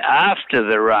steer after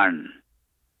the run.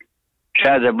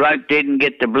 So the bloke didn't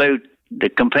get the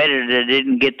competitor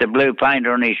didn't get the blue paint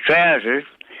on his trousers.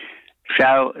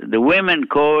 So the women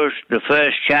caused the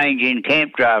first change in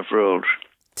camp draft rules.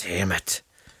 Damn it.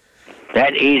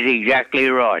 That is exactly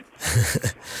right.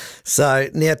 So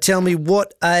now tell me,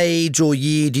 what age or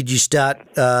year did you start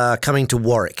coming to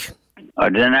Warwick? I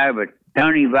don't know, but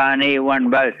Tony Barnier won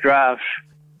both drafts.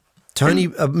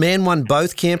 A man won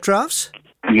both camp drafts?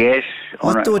 Yes.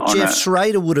 I thought Jeff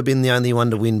Schrader would have been the only one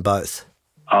to win both.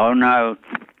 Oh, no.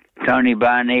 Tony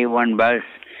Barnier won both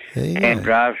camp go.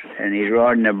 drafts, and he's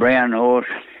riding a brown horse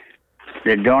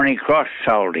that Donny Cross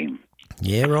sold him.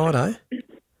 Yeah, righto.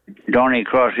 Donny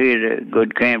Cross is a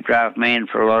good camp draft man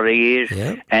for a lot of years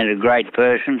and a great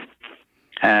person.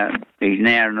 He's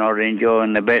now not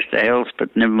enjoying the best of health,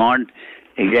 but never mind.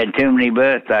 He's had too many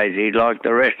birthdays. He's like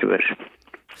the rest of us.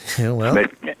 Yeah, well.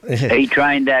 But he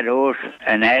trained that horse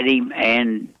and had him,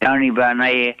 and Tony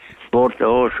Barnier bought the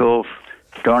horse off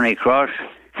Donny Cross,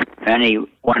 and he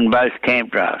won both camp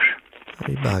drafts.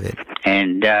 He buggered.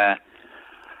 And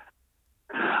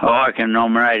I can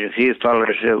nominate a few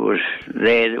fellas that was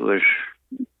there that was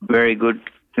very good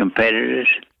competitors.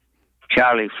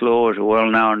 Charlie Floor was a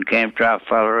well-known camp draft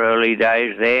fella early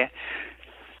days there.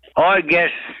 I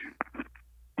guess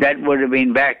that would have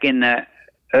been back in the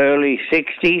early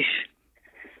 60s,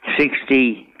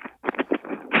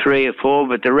 63 or 4,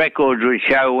 but the records would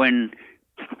show when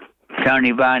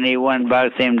Tony Barnier won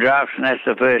both them drafts, and that's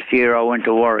the first year I went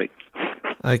to Warwick.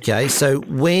 Okay, so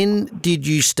when did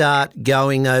you start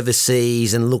going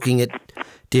overseas and looking at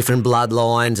different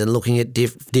bloodlines and looking at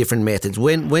different methods?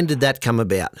 When did that come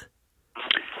about?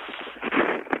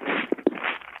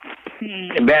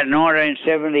 About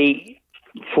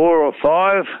 1974 or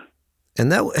 5.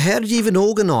 And how did you even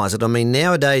organise it? I mean,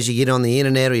 nowadays you get on the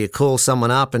internet or you call someone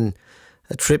up and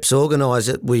a trip's organised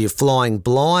it. Were you flying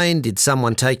blind? Did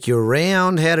someone take you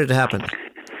around? How did it happen?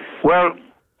 Well,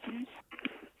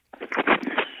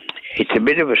 it's a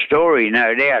bit of a story,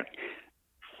 no doubt.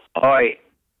 I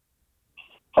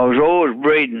was always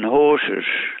breeding horses,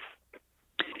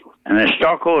 and the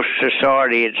Stock Horse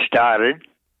Society had started,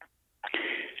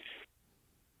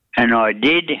 and I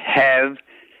did have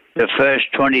the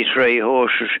first 23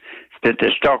 horses that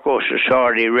the Stock Horse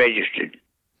Society registered.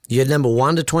 You had number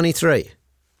 1 to 23?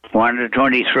 1 to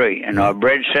 23, and I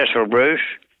bred Cecil Bruce,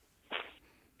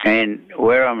 and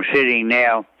where I'm sitting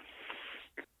now,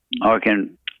 I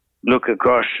can look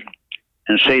across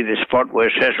and see the spot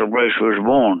where Cecil Bruce was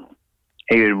born.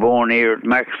 He was born here at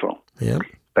Macksville. Yep.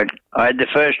 But I had the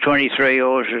first 23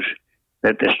 horses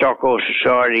that the Stock Horse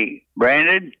Society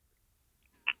branded.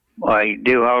 I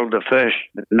do hold the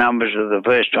numbers of the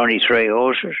first 23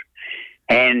 horses.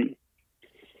 And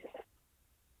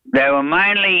they were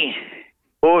mainly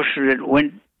horses that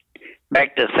went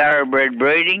back to thoroughbred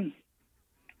breeding.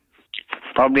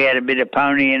 Probably had a bit of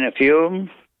pony in a few of them.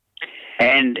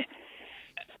 And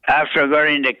after I got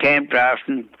into camp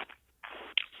drafting,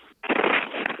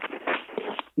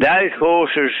 those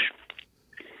horses,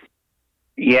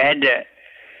 you had to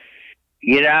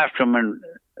get after them and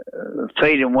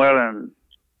feed them well, and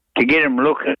to get them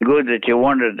looking good that you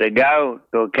wanted to go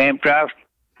to a camp draft.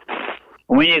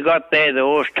 When you got there, the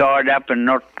horse tied up and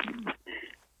not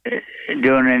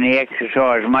doing any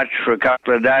exercise much for a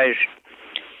couple of days,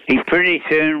 he pretty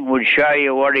soon would show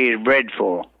you what he is bred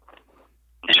for.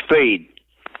 Speed.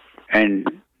 And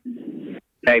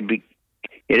you'd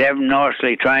have them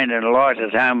nicely trained and light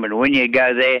at home, but when you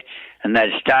go there and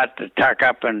they'd start to tuck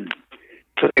up and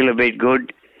feel a bit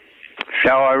good.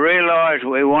 So I realised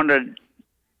we wanted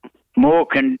more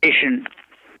condition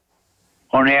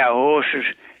on our horses,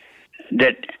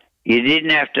 that you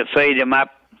didn't have to feed them up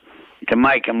to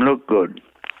make them look good.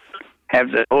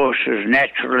 Have the horses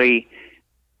naturally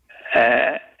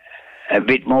a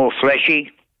bit more fleshy.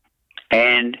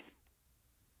 And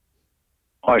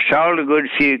I sold a good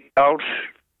few colts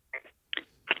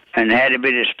and had a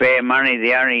bit of spare money,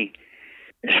 the only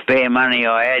spare money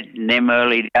I had in them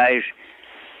early days.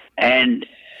 And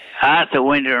Arthur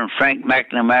Winter and Frank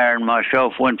McNamara and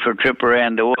myself went for a trip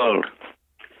around the world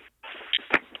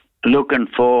looking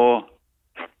for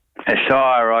a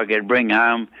sire I could bring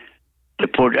home to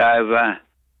put over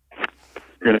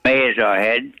the mares I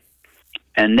had.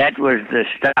 And that was the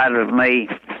start of me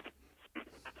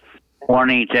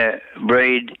wanting to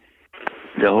breed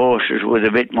the horses with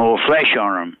a bit more flesh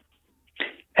on them.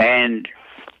 And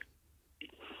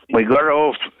we got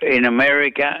off in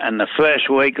America, and the first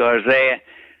week I was there,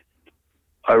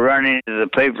 I run into the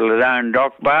people that own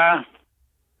Dock Bar,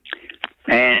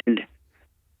 and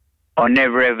I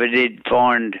never ever did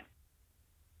find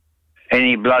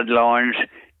any bloodlines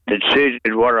that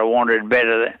suited what I wanted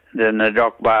better than the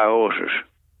Dock Bar horses.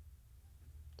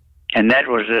 And that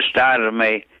was the start of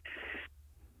me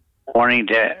wanting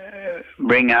to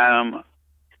bring home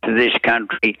to this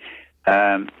country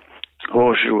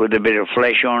horses with a bit of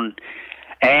flesh on,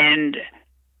 and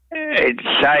it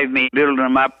saved me building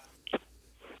them up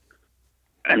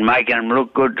and making them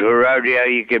look good to a rodeo.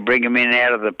 You could bring them in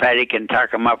out of the paddock and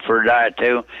tuck them up for a day or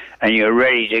two, and you're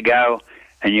ready to go,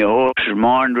 and your horse's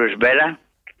mind was better.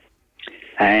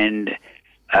 And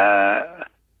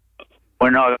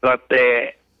when I got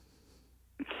there,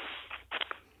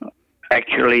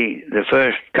 actually, the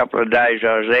first couple of days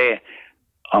I was there,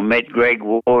 I met Greg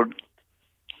Ward,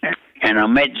 and I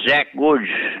met Zach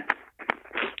Woods,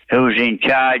 who was in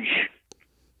charge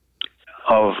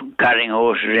of cutting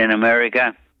horses in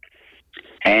America.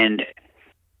 And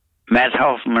Matt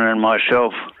Hoffman and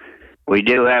myself, we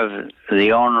do have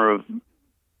the honour of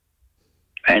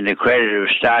and the credit of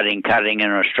starting cutting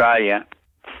in Australia.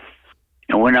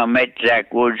 And when I met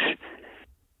Zach Woods,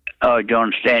 "Oh,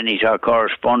 John Stanton, I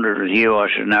corresponded with you." I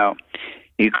said, "No,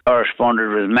 you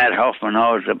corresponded with Matt Hoffman.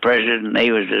 I was the president,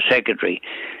 he was the secretary."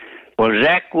 Well,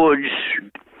 Zach Woods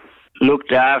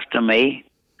looked after me,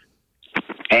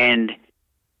 and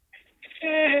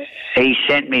he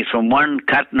sent me from one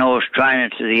cutting horse trainer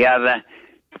to the other,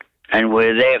 and we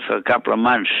were there for a couple of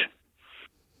months.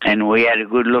 And we had a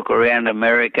good look around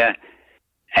America,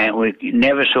 and we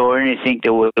never saw anything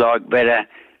that we liked better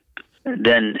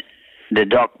than the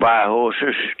Doc Bar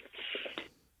horses.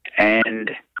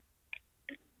 And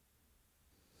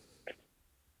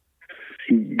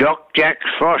Doc Jack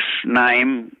Frost's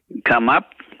name come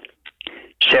up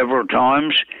several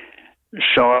times,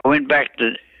 so I went back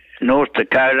to North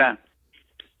Dakota,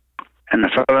 and a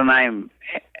fellow named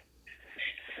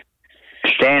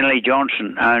Stanley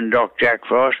Johnson owned Doc Jack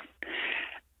Frost,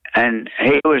 and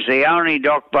he was the only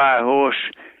Doc Bar horse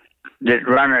that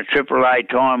ran a AAA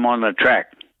time on the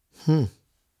track.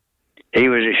 He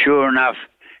was sure enough,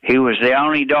 he was the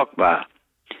only Doc Bar.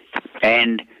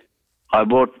 And I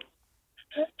bought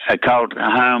a colt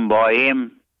home by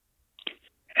him,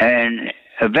 and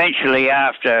eventually,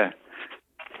 after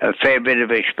a fair bit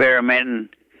of experimenting,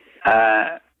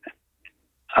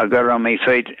 I got on my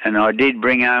feet, and I did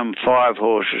bring home 5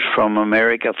 horses from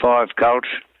America, 5 colts.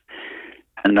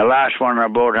 And the last one I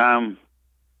brought home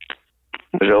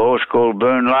was a horse called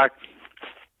Boone Luck.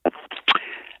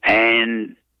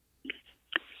 And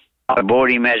I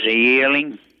bought him as a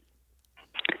yearling.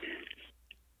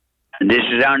 And this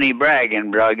is only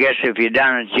bragging, but I guess if you've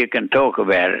done it, you can talk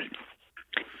about it.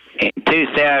 In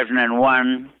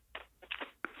 2001,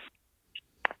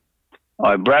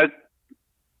 I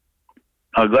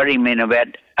got him in about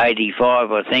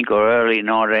 85, I think, or early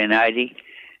 1980.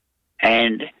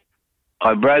 And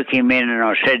I broke him in, and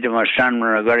I said to my son when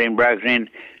I got him broken in,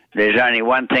 "There's only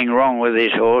one thing wrong with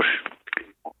this horse.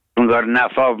 I haven't got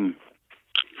enough of him."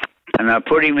 And I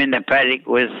put him in the paddock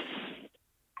with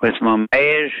my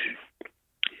mares.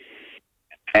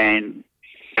 And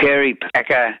Kerry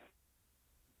Packer,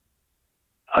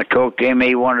 I talked to him,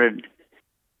 he wanted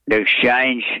to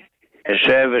exchange a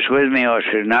service with me. I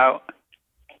said, "No,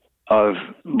 I've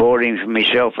bought him for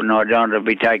myself, and I don't want to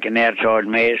be taking outside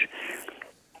mares."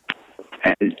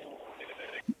 And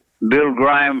Bill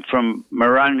Graham from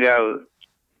Marumbo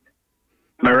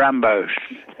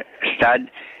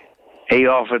stud, he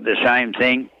offered the same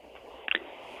thing.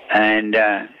 And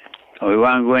we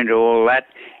won't go into all that,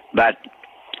 but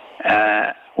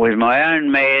with my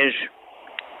own mares,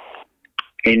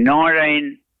 in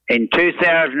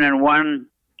 2001,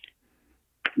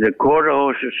 the Quarter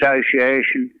Horse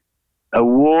Association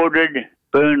awarded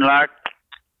Boone Luck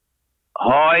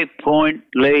High Point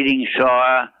Leading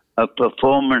Sire of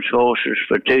Performance Horses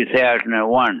for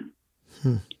 2001.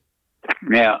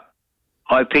 Now,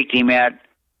 I picked him out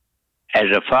as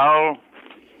a foal,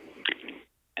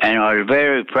 and I was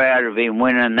very proud of him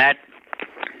winning that,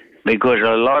 because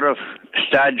a lot of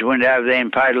studs went over there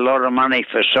and paid a lot of money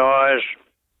for sires,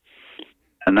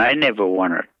 and they never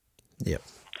won it. Yep.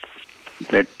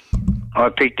 But I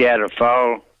picked out a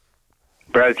foal,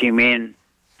 broke him in,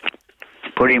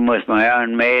 put him with my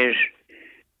own mares,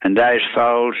 and those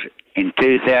foals in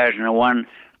 2001,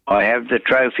 I have the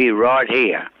trophy right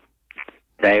here.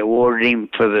 They awarded him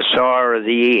for the Sire of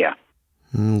the Year.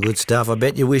 Good stuff. I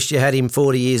bet you wished you had him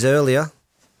 40 years earlier.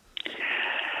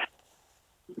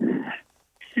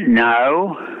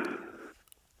 No.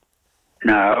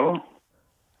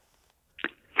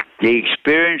 The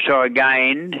experience I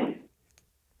gained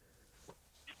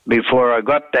before I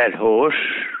got that horse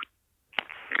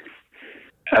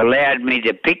allowed me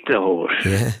to pick the horse.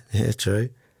 Yeah, true.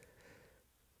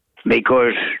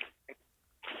 Because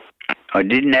I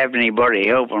didn't have anybody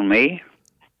helping me,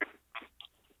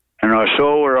 and I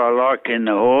saw what I liked in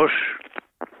the horse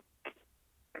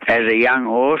as a young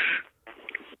horse,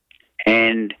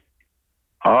 and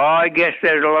Oh, I guess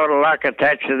there's a lot of luck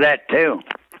attached to that too.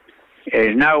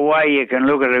 There's no way you can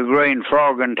look at a green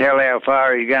frog and tell how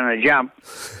far he's going to jump.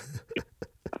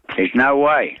 There's no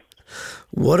way.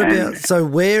 So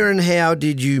where and how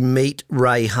did you meet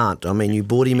Ray Hunt? I mean, you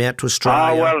brought him out to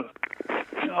Australia. Oh, well,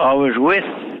 I was with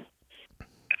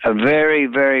a very,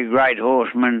 very great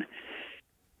horseman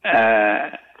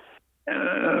from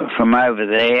over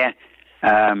there,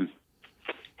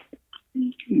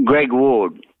 Greg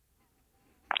Ward.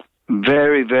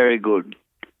 Very, very good.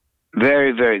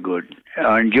 Very, very good.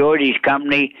 I enjoyed his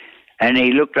company, and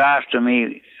he looked after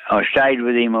me. I stayed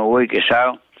with him a week or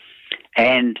so,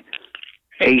 and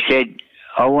he said,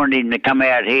 I want him to come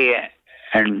out here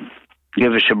and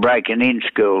give us a breaking-in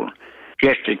school,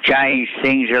 just to change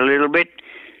things a little bit,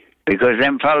 because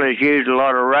them fellas use a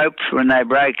lot of ropes when they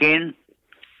break in,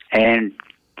 and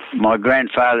my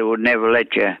grandfather would never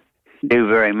let you do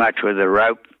very much with a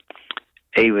rope.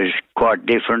 He was quite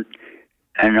different,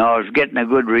 and I was getting a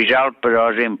good result, but I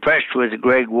was impressed with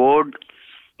Greg Ward,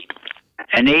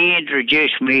 and he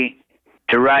introduced me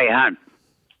to Ray Hunt.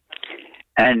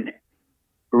 And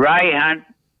Ray Hunt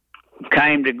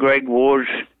came to Greg Ward's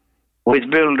with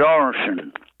Bill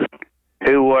Dorison,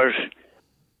 who was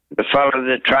the fellow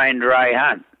that trained Ray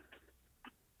Hunt.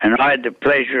 And I had the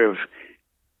pleasure of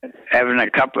having a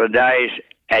couple of days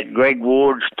at Greg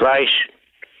Ward's place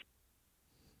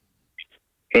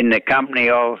in the company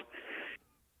of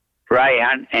Ray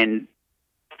Hunt and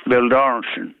Bill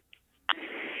Dorison.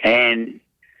 And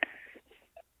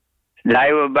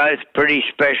they were both pretty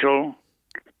special,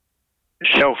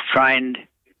 self-trained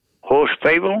horse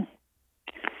people.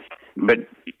 But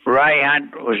Ray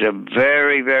Hunt was a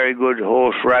very, very good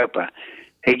horse roper.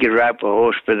 He could rope a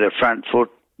horse with the front foot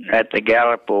at the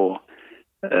gallop, or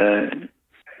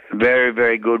very,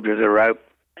 very good with the rope.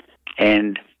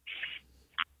 And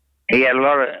he had a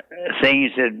lot of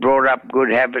things that brought up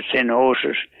good habits in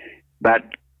horses, but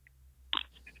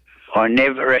I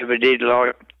never ever did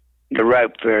like the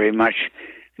rope very much.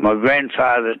 My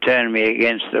grandfather turned me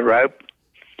against the rope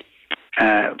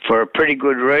for a pretty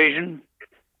good reason.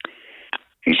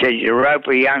 He said, you rope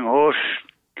a young horse,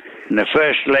 and the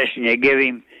first lesson you give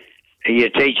him, you're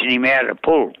teaching him how to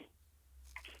pull.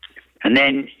 And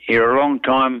then you're a long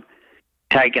time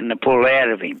taking the pull out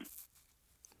of him.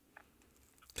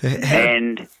 So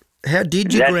how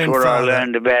did your that's grandfather... what I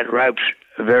learned about ropes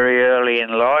very early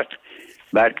in life.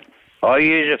 But I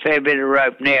use a fair bit of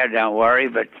rope now, don't worry,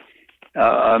 but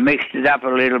I mixed it up a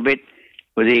little bit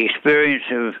with the experience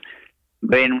of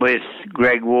being with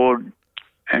Greg Ward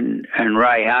and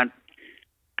Ray Hunt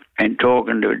and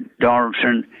talking to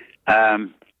Donaldson.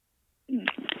 I've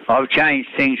changed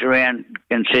things around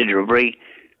considerably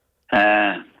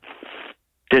to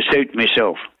suit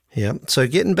myself. Yeah. So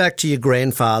getting back to your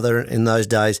grandfather in those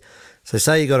days, so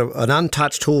say you got an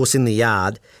untouched horse in the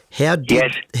yard. How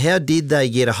did they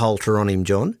get a halter on him,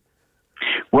 John?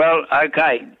 Well,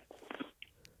 okay.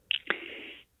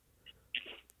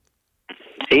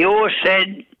 He always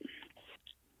said,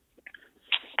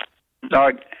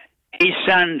 like, his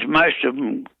sons, most of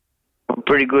them were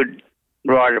pretty good,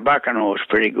 ride a bucking horse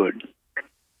pretty good.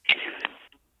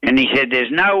 And he said, there's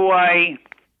no way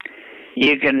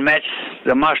you can match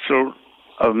the muscle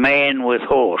of man with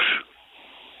horse.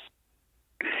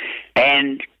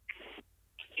 And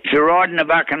if you're riding a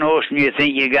bucking horse and you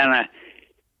think you're going to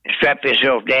strap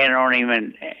yourself down on him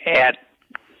and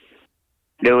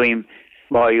outdo him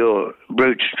by your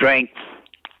brute strength,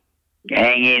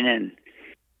 hang in and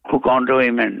hook onto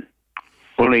him and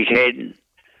pull his head and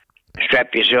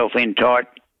strap yourself in tight.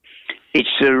 It's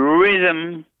the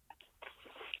rhythm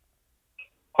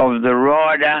of the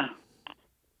rider,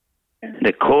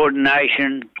 the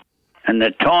coordination and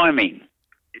the timing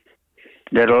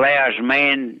that allows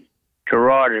man to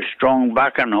ride a strong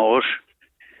bucking horse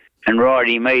and ride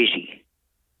him easy.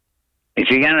 If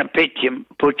you're going to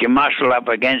put your muscle up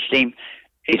against him,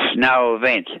 it's no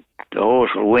event. The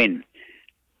horse will win.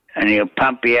 And he'll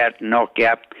pump you out and knock you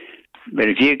up. But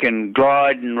if you can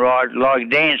glide and ride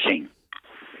like dancing,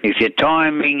 if your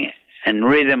timing and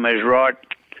rhythm is right,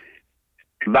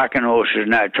 bucking horse is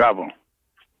no trouble.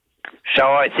 So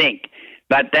I think,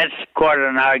 but that's quite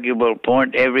an arguable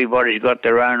point. Everybody's got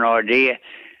their own idea,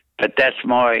 but that's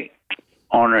my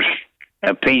honest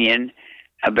opinion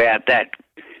about that.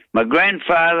 My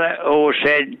grandfather always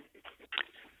said,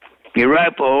 you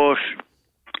rope a horse,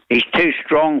 he's too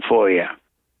strong for you.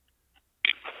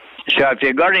 So if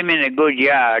you got him in a good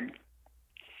yard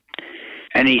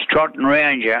and he's trotting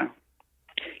around you,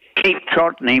 keep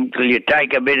trotting him till you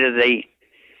take a bit of the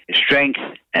strength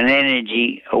and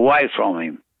energy away from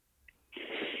him.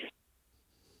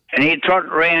 And he'd trot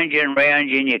round you,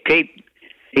 and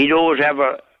he'd always have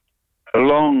a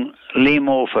long limb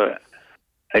off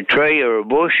a tree or a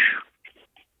bush,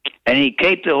 and he'd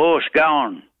keep the horse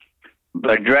going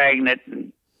by dragging it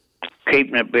and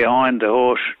keeping it behind the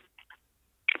horse.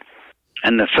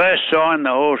 And the first sign the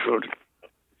horse would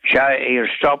show, he'll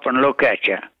stop and look at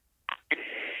you.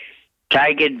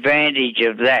 Take advantage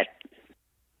of that.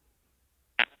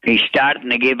 He's starting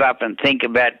to give up and think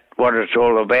about what it's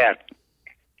all about.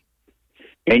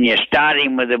 And you start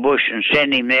him with the bush and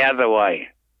send him the other way.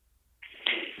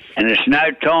 And it's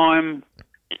no time,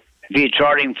 if you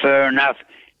trot him far enough,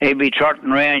 he'll be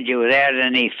trotting around you without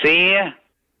any fear.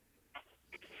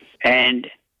 And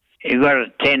you've got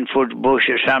a 10-foot bush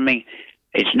or something,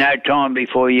 it's no time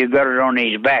before you got it on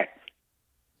his back.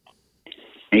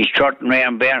 He's trotting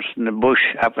around, bouncing the bush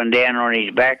up and down on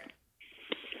his back.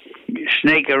 You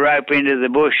sneak a rope into the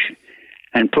bush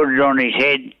and put it on his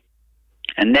head.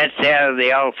 And that's how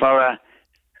the old fella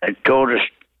had taught us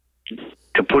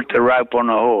to put the rope on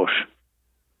a horse.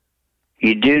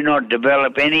 You do not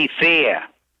develop any fear.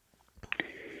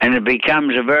 And it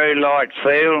becomes a very light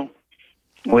field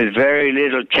with very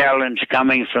little challenge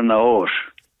coming from the horse.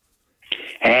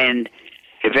 And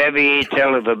if ever you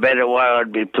tell of a better way,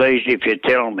 I'd be pleased if you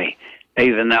tell me,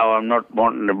 even though I'm not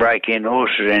wanting to break in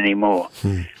horses anymore.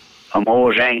 I'm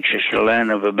always anxious to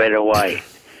learn of a better way.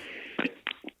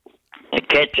 To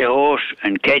catch a horse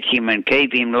and catch him and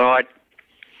keep him light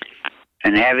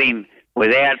and have him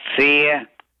without fear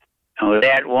and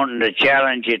without wanting to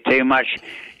challenge you too much,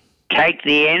 take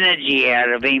the energy out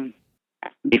of him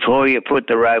before you put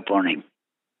the rope on him.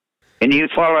 Can you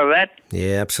follow that?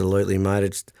 Yeah, absolutely,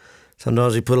 mate.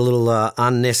 Sometimes we put a little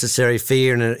unnecessary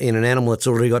fear in an animal that's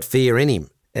already got fear in him.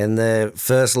 And the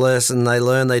first lesson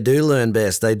they do learn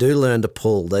best. They do learn to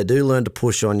pull. They do learn to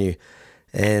push on you.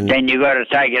 And then you got to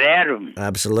take it out of them.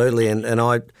 Absolutely. And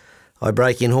I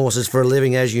break in horses for a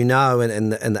living, as you know,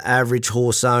 and the average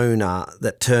horse owner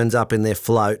that turns up in their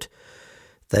float,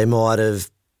 they might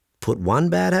have put one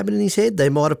bad habit in his head. They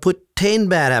might have put 10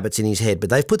 bad habits in his head, but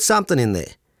they've put something in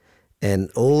there.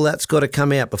 And all that's got to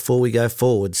come out before we go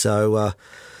forward. So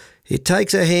it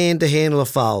takes a hand to handle a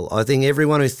foal. I think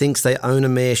everyone who thinks they own a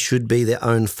mare should be their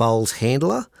own foal's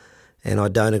handler, and I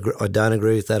don't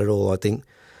agree with that at all. I think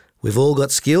we've all got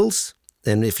skills,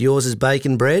 and if yours is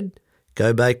bacon bread,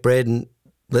 go bake bread and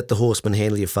let the horseman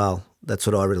handle your foal. That's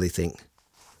what I really think.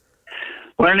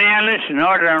 Well, now listen,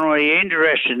 I don't know whether you're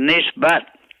interested in this, but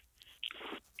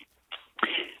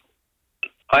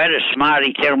I had a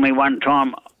smarty tell me one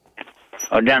time,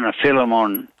 I'd done a film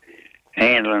on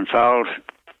handling foals.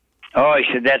 Oh, he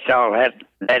said, that's all that.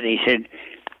 He said,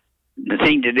 the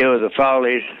thing to do with the foal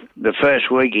is the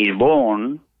first week he's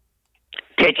born,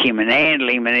 catch him and handle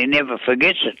him, and he never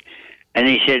forgets it. And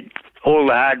he said, all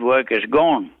the hard work is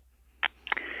gone.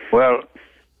 Well,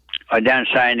 I don't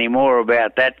say any more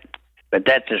about that, but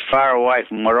that's as far away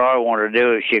from what I want to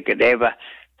do as you could ever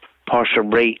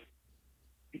possibly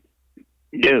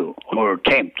do or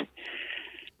attempt.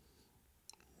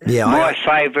 Yeah, my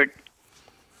favourite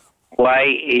way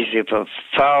is if a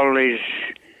foal is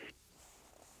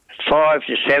 5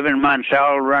 to 7 months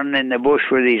old, running in the bush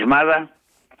with his mother,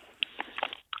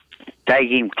 take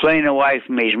him clean away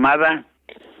from his mother,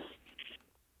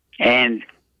 and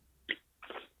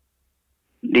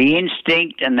the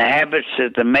instinct and the habits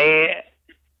that the mare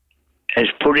has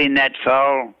put in that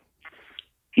foal,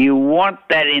 you want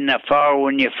that in the foal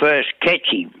when you first catch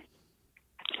him,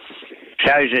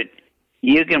 so that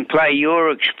you can play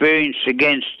your experience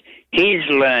against his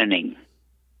learning.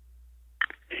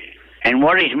 And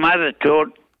what his mother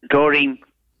taught him,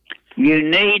 you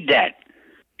need that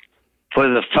for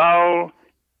the foal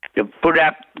to put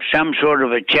up some sort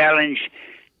of a challenge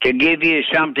to give you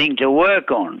something to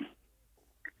work on.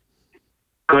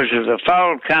 Because if the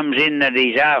foal comes in that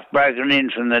he's half broken in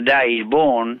from the day he's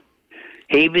born,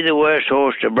 he'd be the worst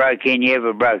horse to break in you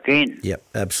ever broke in. Yep,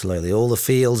 absolutely. All the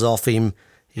feels off him.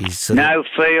 He's no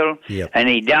feel, yep. And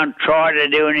he don't try to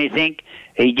do anything.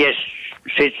 He just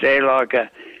sits there like a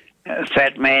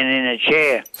fat man in a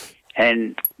chair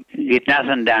and get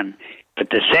nothing done. But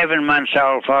the 7 months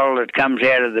old foal that comes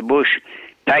out of the bush,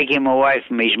 take him away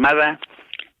from his mother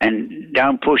and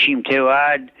don't push him too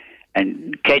hard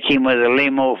and catch him with a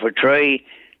limb off a tree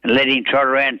and let him trot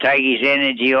around, take his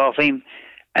energy off him.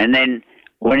 And then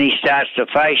when he starts to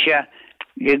face you,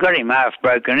 you got him half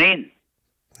broken in.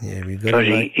 Yeah, because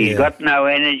he's got no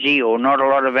energy or not a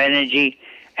lot of energy,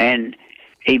 and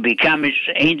he becomes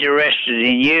interested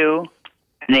in you,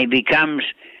 and he becomes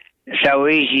so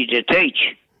easy to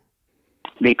teach.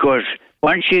 Because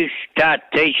once you start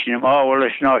teaching him, oh, well,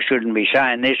 listen, I shouldn't be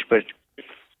saying this, but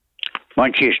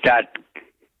once you start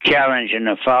challenging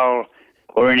a foal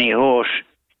or any horse,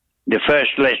 the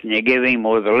first lesson you give him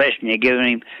or the lesson you give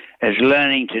him is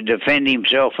learning to defend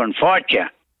himself and fight you.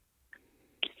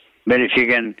 But if you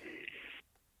can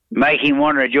make him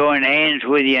want to join hands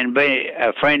with you and be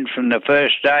a friend from the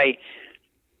first day,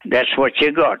 that's what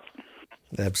you got.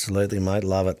 Absolutely, mate.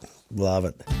 Love it. Love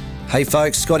it. Hey,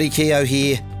 folks, Scotty Keogh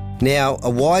here. Now, a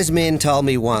wise man told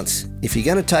me once, if you're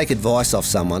going to take advice off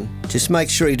someone, just make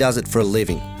sure he does it for a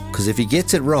living, because if he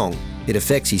gets it wrong, it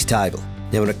affects his table.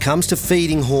 Now, when it comes to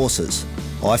feeding horses,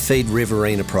 I feed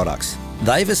Riverina products.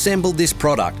 They've assembled this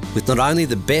product with not only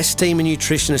the best team of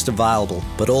nutritionists available,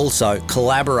 but also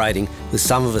collaborating with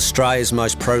some of Australia's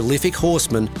most prolific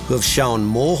horsemen who have shown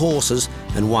more horses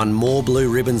and won more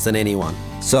blue ribbons than anyone.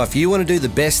 So if you want to do the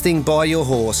best thing by your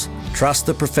horse, trust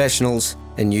the professionals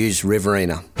and use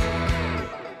Riverina.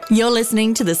 You're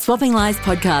listening to the Swapping Lies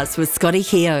podcast with Scotty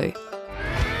Keogh.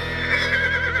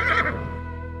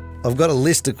 I've got a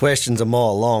list of questions a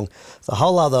mile long. The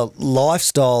whole other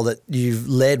lifestyle that you've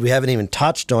led we haven't even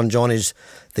touched on, John, is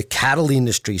the cattle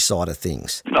industry side of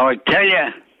things. I tell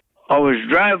you, I was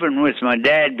driving with my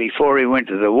dad before he went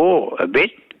to the war a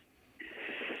bit.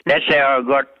 That's how I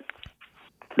got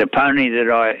the pony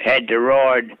that I had to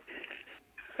ride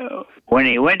when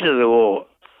he went to the war.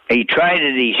 He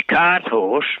traded his cart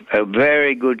horse, a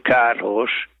very good cart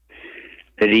horse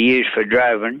that he used for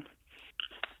driving,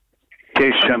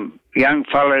 to some young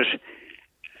fellas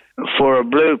for a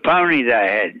blue pony they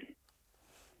had.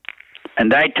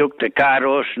 And they took the cart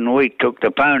horse and we took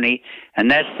the pony, and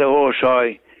that's the horse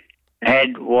I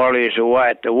had while he was away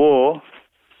at the war.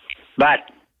 But,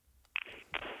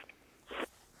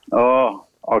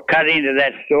 I'll cut into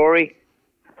that story.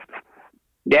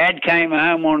 Dad came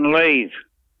home on leave.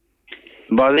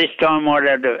 By this time I'd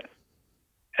had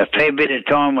a fair bit of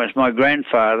time with my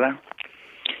grandfather,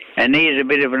 and he's a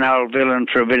bit of an old villain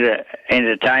for a bit of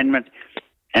entertainment,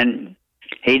 and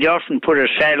he'd often put a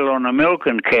saddle on a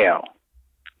milking cow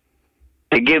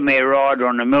to give me a ride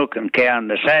on the milking cow in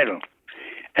the saddle.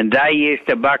 And they used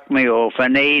to buck me off,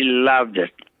 and he loved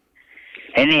it.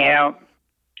 Anyhow,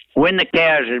 when the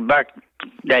cows had bucked,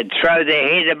 they'd throw their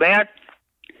head about,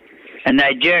 and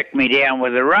they'd jerk me down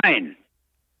with a rein.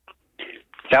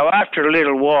 So after a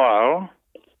little while,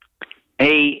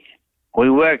 we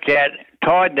worked out,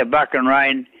 tied the buck and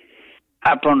rein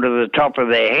up onto the top of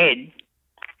their head.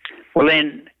 Well,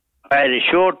 then I had a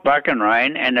short buck and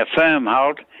rein and a firm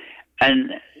halt,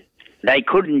 and they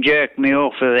couldn't jerk me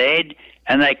off of the head,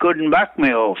 and they couldn't buck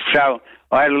me off. So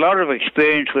I had a lot of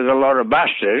experience with a lot of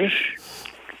busters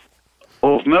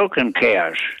off milking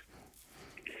cows.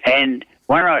 And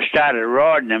when I started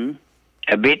riding them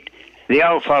a bit, the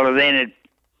old fellow then had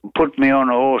put me on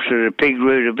a horse at a pig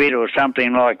root a bit or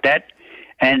something like that,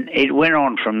 and it went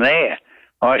on from there.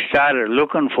 I started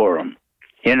looking for them,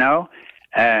 you know.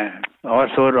 I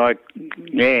thought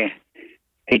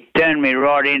it turned me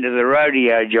right into the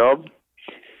rodeo job,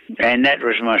 and that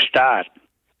was my start.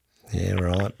 Yeah,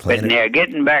 right. But now,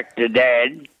 getting back to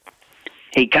Dad,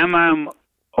 he come home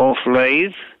off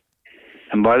leave,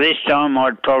 and by this time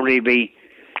I'd probably be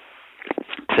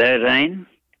 13,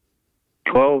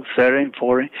 12, 13,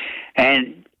 14,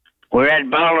 and we're at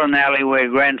Bowling Alley where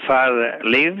Grandfather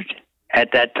lived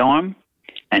at that time,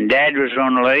 and Dad was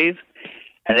on leave,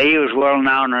 and he was well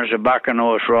known as a buck and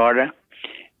horse rider,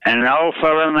 and an old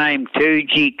fellow named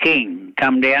 2G King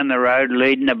come down the road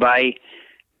leading a bay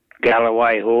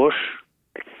Galloway horse,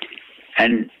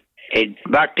 and it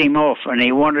bucked him off, and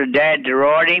he wanted Dad to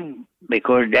ride him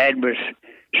because Dad was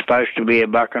supposed to be a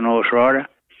buck and horse rider.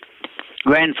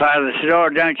 Grandfather said, "Oh,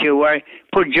 don't you worry,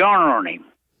 put John on him."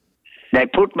 They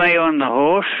put me on the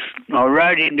horse. I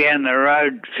rode him down the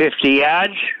road 50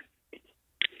 yards,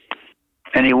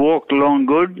 and he walked along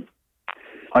good.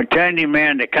 I turned him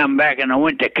round to come back, and I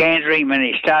went to canter him, and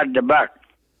he started to buck.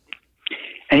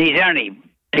 And he's only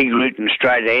pig rooting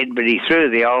straight ahead, but he threw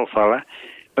the old fella.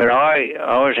 But I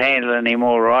was handling him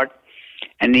all right.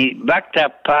 And he bucked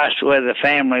up past where the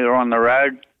family were on the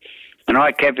road, and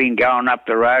I kept him going up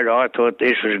the road. I thought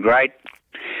this was great.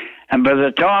 And by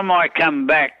the time I come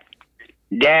back,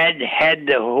 Dad had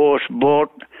the horse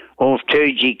bought off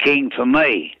 2G King for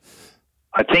me.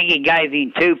 I think he gave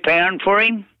him £2 for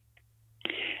him,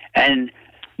 and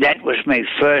that was my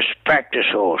first practice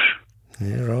horse.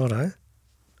 Yeah, right, eh?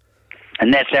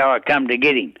 And that's how I come to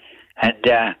get him. And,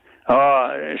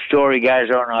 the story goes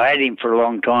on. I had him for a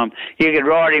long time. You could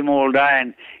ride him all day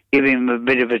and give him a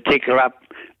bit of a tickle up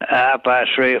past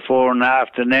 3 or 4 in the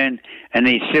afternoon, and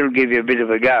he'd still give you a bit of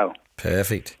a go.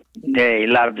 Perfect. Yeah, he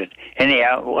loved it.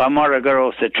 Anyhow, I might have got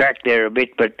off the track there a bit,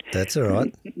 but... That's all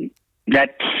right.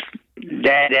 That's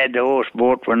Dad had the horse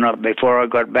bought before I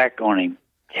got back on him.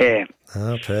 Yeah.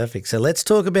 Oh, perfect. So let's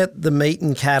talk about the meat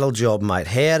and cattle job, mate.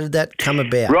 How did that come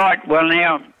about? Right, well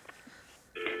now,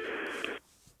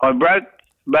 I broke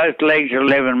both legs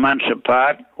 11 months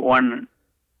apart. I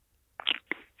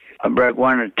broke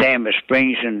one at Tampa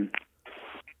Springs, and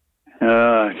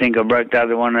I think I broke the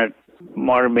other one at,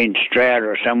 might have been Stroud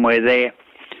or somewhere there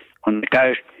on the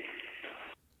coast.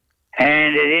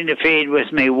 And it interfered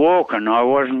with me walking. I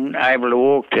wasn't able to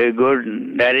walk too good,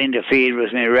 and that interfered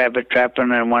with me rabbit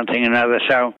trapping and one thing and another.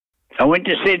 So I went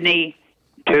to Sydney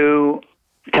to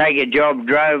take a job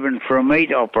droving for a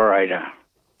meat operator.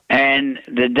 And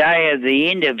the day of the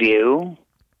interview,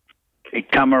 it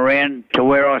come around to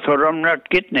where I thought, I'm not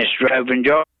getting this droving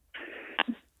job.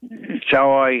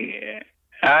 So I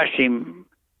asked him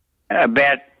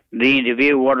about the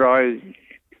interview, what I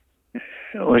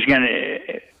was going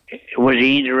to... Was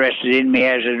he interested in me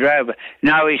as a drover?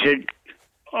 No, he said,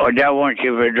 I don't want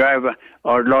you for a drover.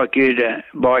 I'd like you to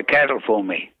buy cattle for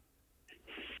me.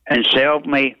 And to help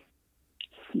me,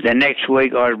 the next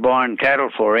week I was buying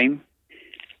cattle for him.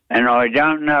 And I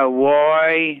don't know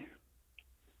why.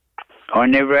 I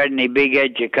never had any big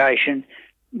education,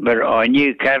 but I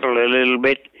knew cattle a little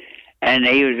bit. And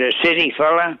he was a city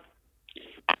fella.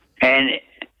 And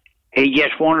he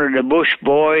just wanted a bush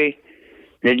boy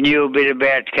that knew a bit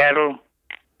about cattle,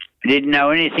 didn't know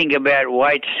anything about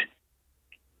weights,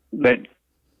 but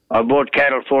I bought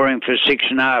cattle for him for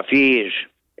 6.5 years.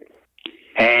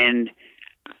 And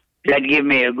that gave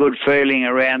me a good feeling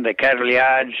around the cattle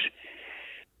yards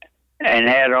and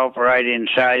how to operate in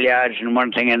sale yards and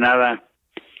one thing and another.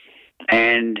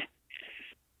 And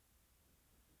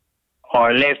I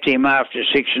left him after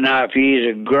 6.5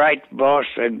 years, a great boss.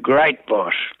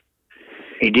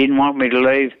 He didn't want me to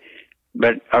leave,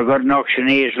 but I got an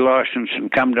auctioneer's license and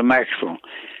come to Macksville.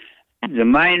 The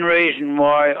main reason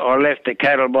why I left the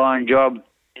cattle buying job,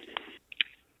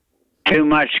 too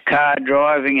much car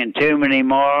driving and too many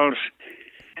miles,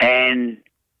 and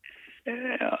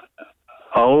I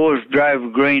always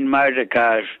drove green motor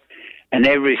cars, and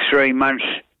every 3 months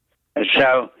or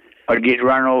so I'd get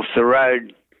run off the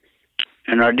road,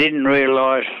 and I didn't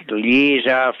realise till years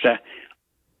after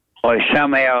I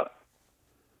somehow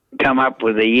come up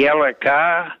with a yellow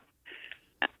car,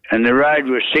 and the road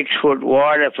was 6 foot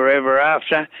wider forever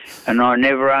after, and I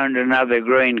never owned another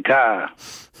green car.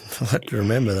 I can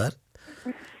remember that.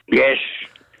 Yes,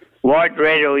 white,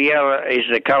 red or yellow is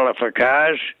the colour for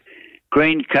cars.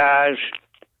 Green cars,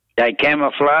 they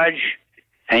camouflage,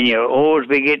 and you'll always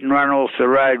be getting run off the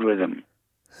road with them.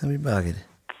 I'll be buggered.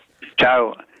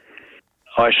 So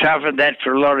I suffered that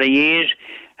for a lot of years,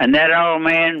 and that old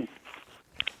man,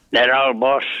 that old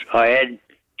boss I had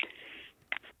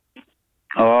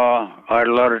a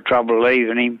lot of trouble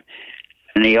leaving him,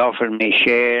 and he offered me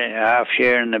half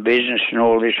share in the business and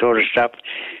all this sort of stuff.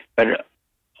 But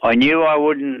I knew I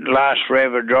wouldn't last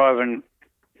forever driving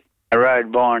a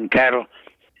road buying cattle,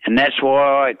 and that's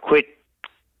why I quit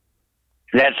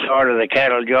that side of the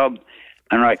cattle job,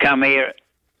 and I come here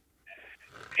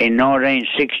in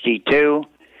 1962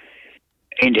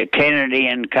 into Kennedy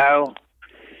and Co.,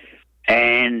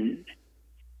 and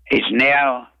it's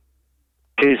now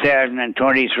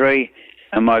 2023,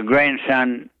 and my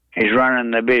grandson is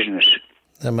running the business.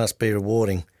 That must be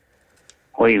rewarding.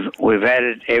 We've had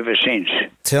it ever since.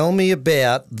 Tell me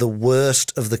about the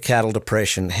worst of the cattle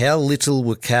depression. How little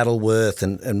were cattle worth,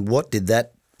 and what did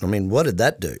that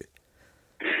do?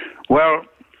 Well,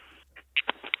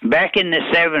 back in the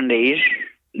 70s,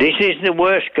 this is the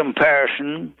worst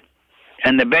comparison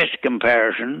and the best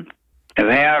comparison of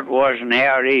how it was and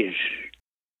how it is.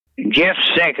 Jeff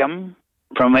Seckham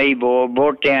from Ebor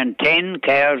brought down 10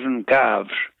 cows and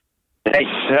calves. They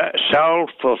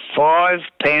sold for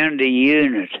 £5 a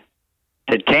unit.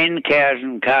 The 10 cows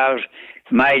and calves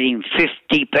made him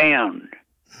 £50.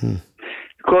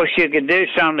 Of course, you could do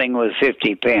something with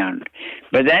 £50,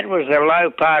 but that was the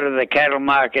low part of the cattle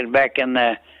market back in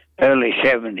the early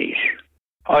 70s.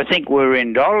 I think we were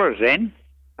in dollars then.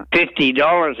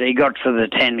 $50 he got for the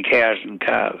 10 cows and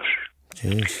calves.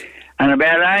 Jeez. And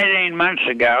about 18 months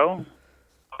ago,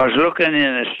 I was looking in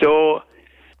a store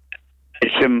at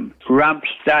some rump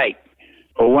steak,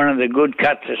 or one of the good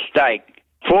cuts of steak.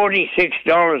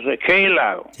 $46 a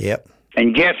kilo. Yep.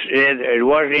 And Jeff said it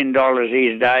was in dollars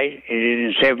these days. It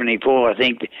is in 74, I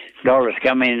think. Dollars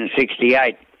come in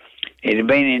 68. It had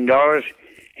been in dollars.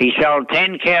 He sold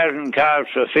 10 cows and calves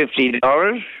for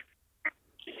 $50.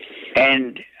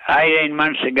 And 18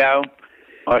 months ago,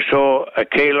 I saw a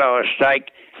kilo of steak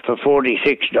for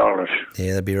 $46. Yeah,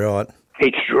 that'd be right.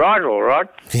 It's right, all right.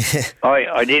 Yeah.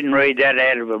 I didn't read that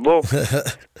out of a book.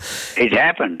 It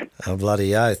happened. Oh,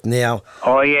 bloody oath. Now,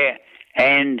 Oh, yeah.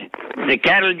 And the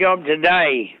cattle job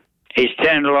today has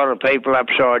turned a lot of people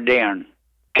upside down.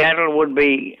 Cattle would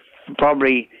be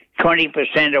probably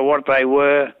 20% of what they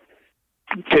were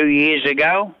 2 years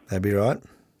ago. that'd be right.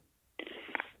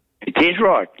 It is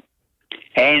right.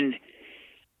 And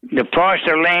the price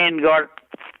of land got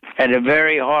at a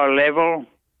very high level.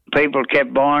 People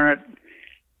kept buying it,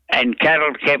 and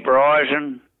cattle kept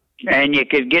rising, and you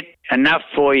could get enough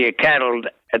for your cattle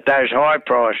at those high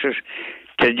prices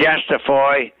to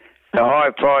justify the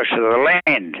high price of the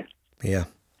land. Yeah.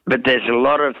 But there's a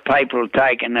lot of people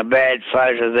taking a bad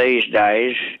photo these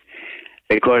days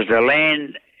because the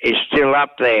land is still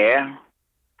up there,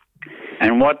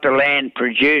 and what the land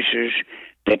produces,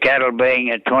 the cattle being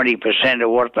at 20% of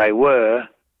what they were,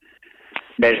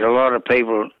 there's a lot of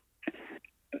people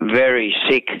very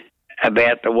sick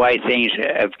about the way things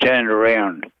have turned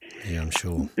around. Yeah, I'm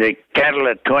sure. The cattle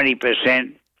at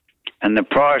 20% and the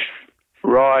price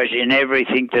rise in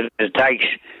everything that it takes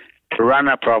to run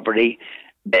a property,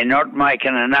 they're not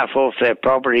making enough off their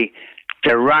property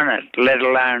to run it, let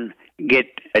alone get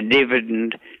a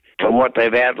dividend for what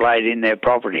they've outlaid in their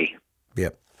property.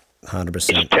 Yep, 100%.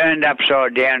 It's turned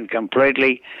upside down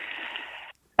completely,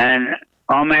 and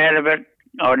I'm out of it.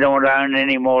 I don't own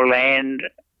any more land.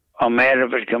 I'm out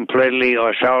of it completely.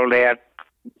 I sold out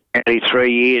nearly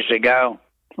 3 years ago.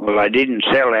 Well, I didn't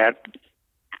sell out.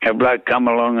 A bloke come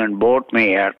along and bought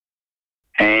me out,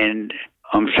 and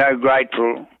I'm so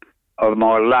grateful of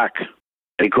my luck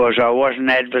because I wasn't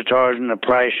advertising the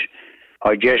place.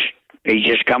 He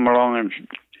just come along and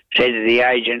said to the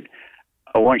agent,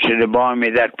 I want you to buy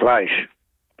me that place.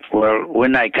 Well,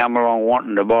 when they come along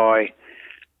wanting to buy,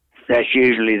 that's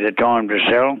usually the time to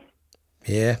sell.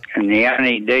 Yeah. And the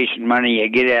only decent money you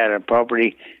get out of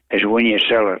property is when you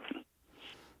sell it.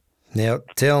 Now,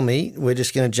 tell me, we're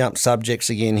just going to jump subjects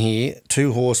again here.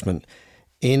 Two horsemen.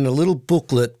 In a little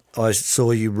booklet I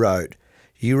saw you wrote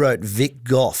Vic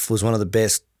Goff was one of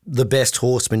the best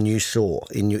horsemen you saw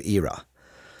in your era.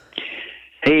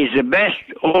 He's the best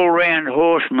all-round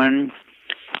horseman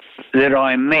that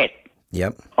I met.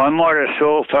 Yep. I might have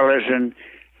saw fellas and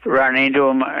run into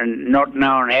them and not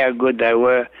knowing how good they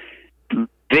were.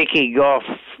 Vicky Goff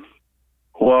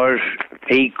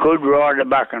he could ride a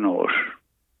bucking horse.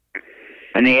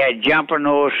 And he had jumping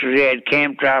horses, he had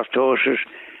Campdraft horses,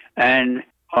 and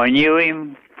I knew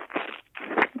him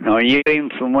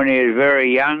from when he was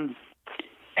very young,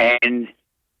 and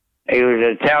he was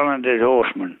a talented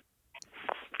horseman.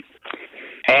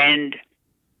 And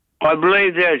I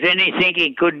believe there was anything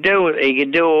he could do. He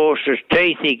could do a horse's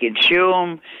teeth, he could shoe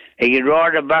them, he could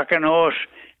ride a bucking horse.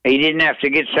 He didn't have to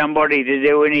get somebody to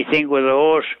do anything with a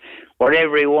horse.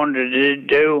 Whatever he wanted to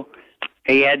do,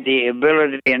 he had the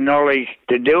ability and knowledge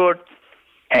to do it.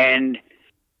 And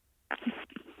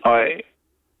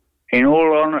in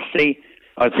all honesty,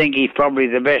 I think he's probably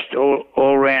the best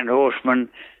all-round horseman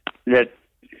that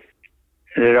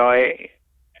I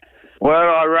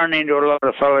run into a lot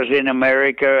of fellas in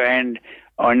America, and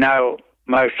I know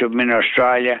most of them in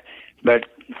Australia, but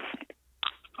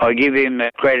I give him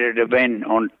the credit of being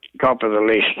on top of the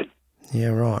list. Yeah,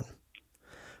 right.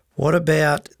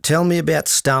 Tell me about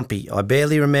Stumpy. I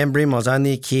barely remember him. I was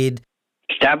only a kid.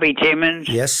 Stumpy Timmins?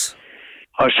 Yes.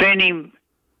 I've seen him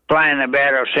playing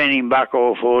about. I've seen him buck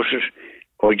off horses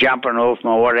or jumping off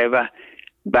them or whatever,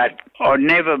 but I'd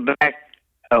never back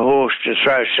a horse to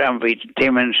throw Stumpy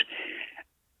Timmins,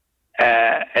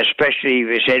 especially if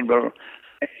he said, well,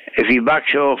 if he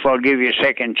bucks off, I'll give you a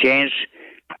second chance.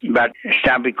 But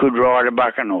Stumpy could ride a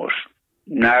bucking horse.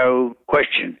 No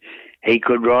question. He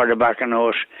could ride a bucking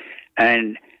horse.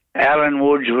 And Alan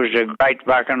Woods was a great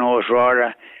bucking horse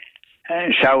rider,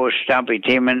 and so was Stumpy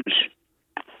Timmins.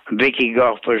 Vicky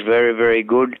Goff was very, very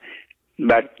good.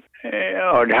 But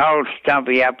I'd hold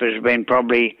Stumpy up as being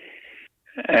probably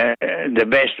the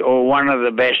best or one of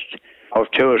the best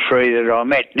of two or three that I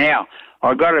met. Now,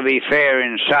 I've got to be fair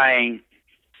in saying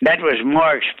that was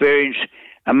my experience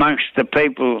amongst the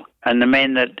people and the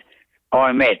men that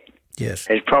I met. Yes.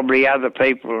 There's probably other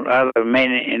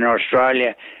men in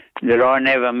Australia that I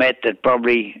never met that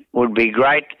probably would be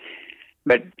great.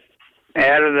 But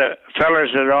out of the fellas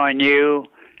that I knew,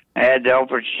 I had the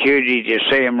opportunity to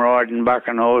see them riding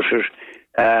bucking horses.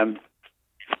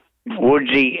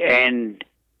 Woodsy and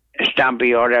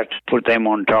Stumpy, I'd have to put them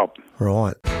on top.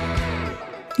 Right.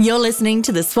 You're listening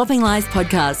to the Swapping Lies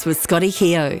podcast with Scotty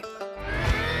Keogh.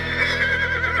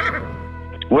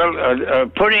 Well, I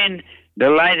put in the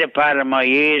later part of my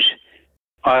years.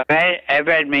 I've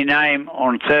had my name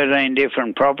on 13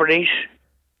 different properties.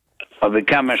 I've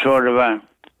become a sort of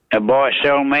a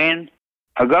buy-sell man.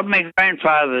 I got my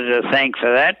grandfather to thank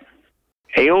for that.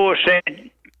 He always said,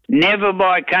 never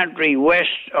buy country west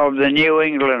of the New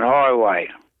England Highway.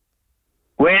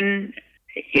 When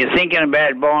you're thinking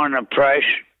about buying a place,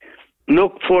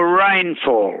 look for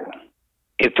rainfall.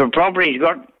 If the property's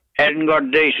hasn't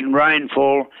got decent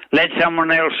rainfall, let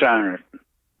someone else own it.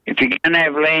 If you're going to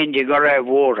have land, you've got to have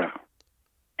water.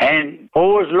 And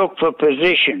always look for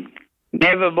position.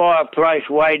 Never buy a place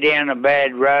way down a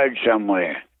bad road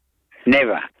somewhere.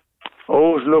 Never.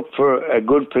 Always look for a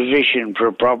good position for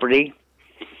a property.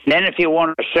 Then if you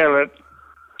want to sell it,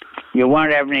 you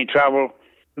won't have any trouble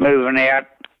moving out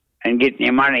and getting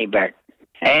your money back.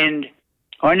 And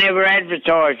I never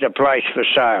advertised a place for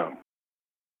sale.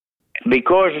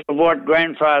 Because of what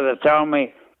Grandfather told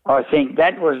me, I think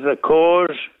that was the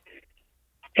cause.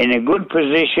 In a good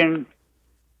position,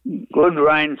 good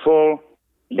rainfall,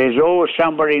 there's always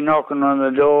somebody knocking on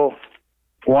the door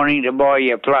wanting to buy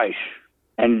your place.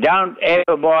 And don't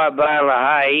ever buy a bale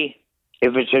of hay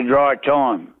if it's a dry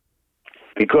time,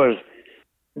 because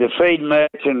the feed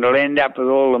merchant will end up with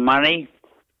all the money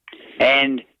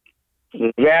and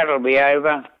the drought will be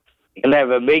over. You'll have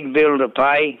a big bill to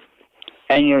pay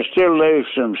and you'll still lose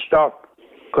some stock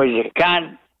because you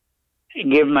can't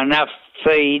give them enough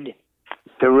feed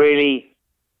to really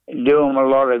do them a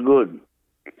lot of good.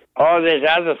 Oh, there's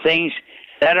other things.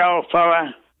 That old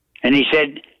fella, and he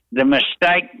said the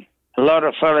mistake a lot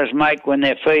of fellas make when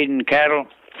they're feeding cattle,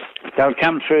 they'll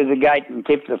come through the gate and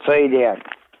tip the feed out.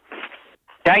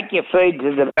 Take your feed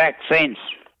to the back fence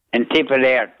and tip it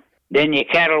out. Then your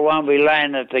cattle won't be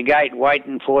laying at the gate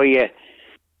waiting for you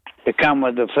to come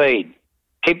with the feed.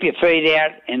 Tip your feed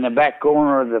out in the back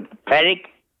corner of the paddock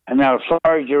and they'll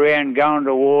forage around going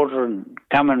to water and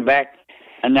coming back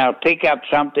and they'll pick up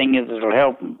something that'll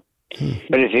help them.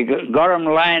 But if you got them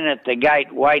laying at the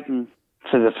gate waiting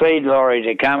for the feed lorry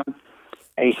to come,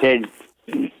 he said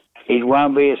it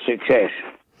won't be a success.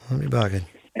 I'll be bugging.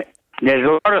 There's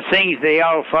a lot of things the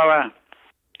old fella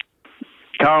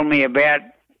told me about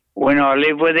when I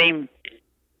lived with him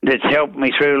that's helped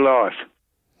me through life.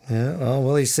 Yeah, oh,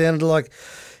 well, he sounded like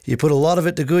you put a lot of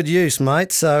it to good use,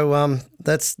 mate. So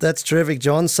that's terrific,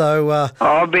 John. So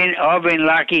I've been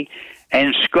lucky,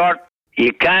 and Scott,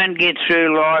 you can't get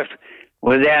through life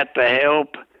without the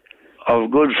help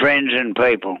of good friends and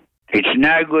people. It's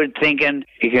no good thinking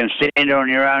you can stand on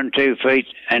your own 2 feet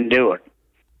and do it.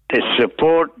 The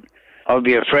support of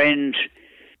your friends,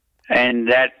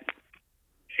 and that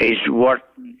is what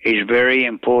is very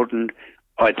important.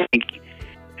 I think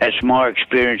that's my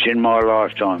experience in my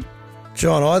lifetime.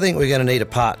 John, I think we're going to need a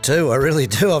part 2. I really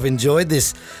do. I've enjoyed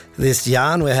this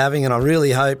yarn we're having, and I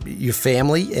really hope your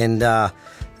family and the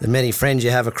many friends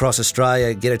you have across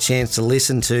Australia get a chance to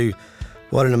listen to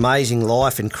what an amazing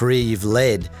life and career you've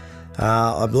led.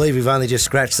 I believe we've only just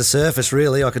scratched the surface,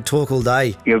 really. I could talk all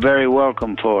day. You're very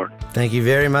welcome for it. Thank you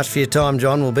very much for your time,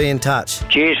 John. We'll be in touch.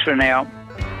 Cheers for now.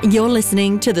 You're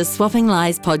listening to the Swapping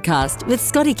Lies podcast with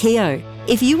Scotty Keogh.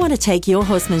 If you want to take your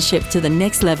horsemanship to the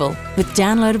next level with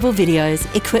downloadable videos,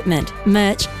 equipment,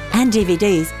 merch and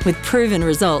DVDs with proven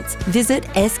results, visit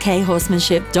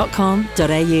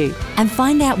skhorsemanship.com.au and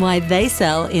find out why they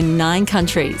sell in 9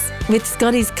 countries. With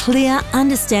Scotty's clear,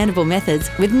 understandable methods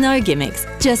with no gimmicks,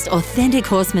 just authentic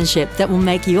horsemanship that will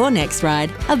make your next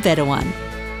ride a better one.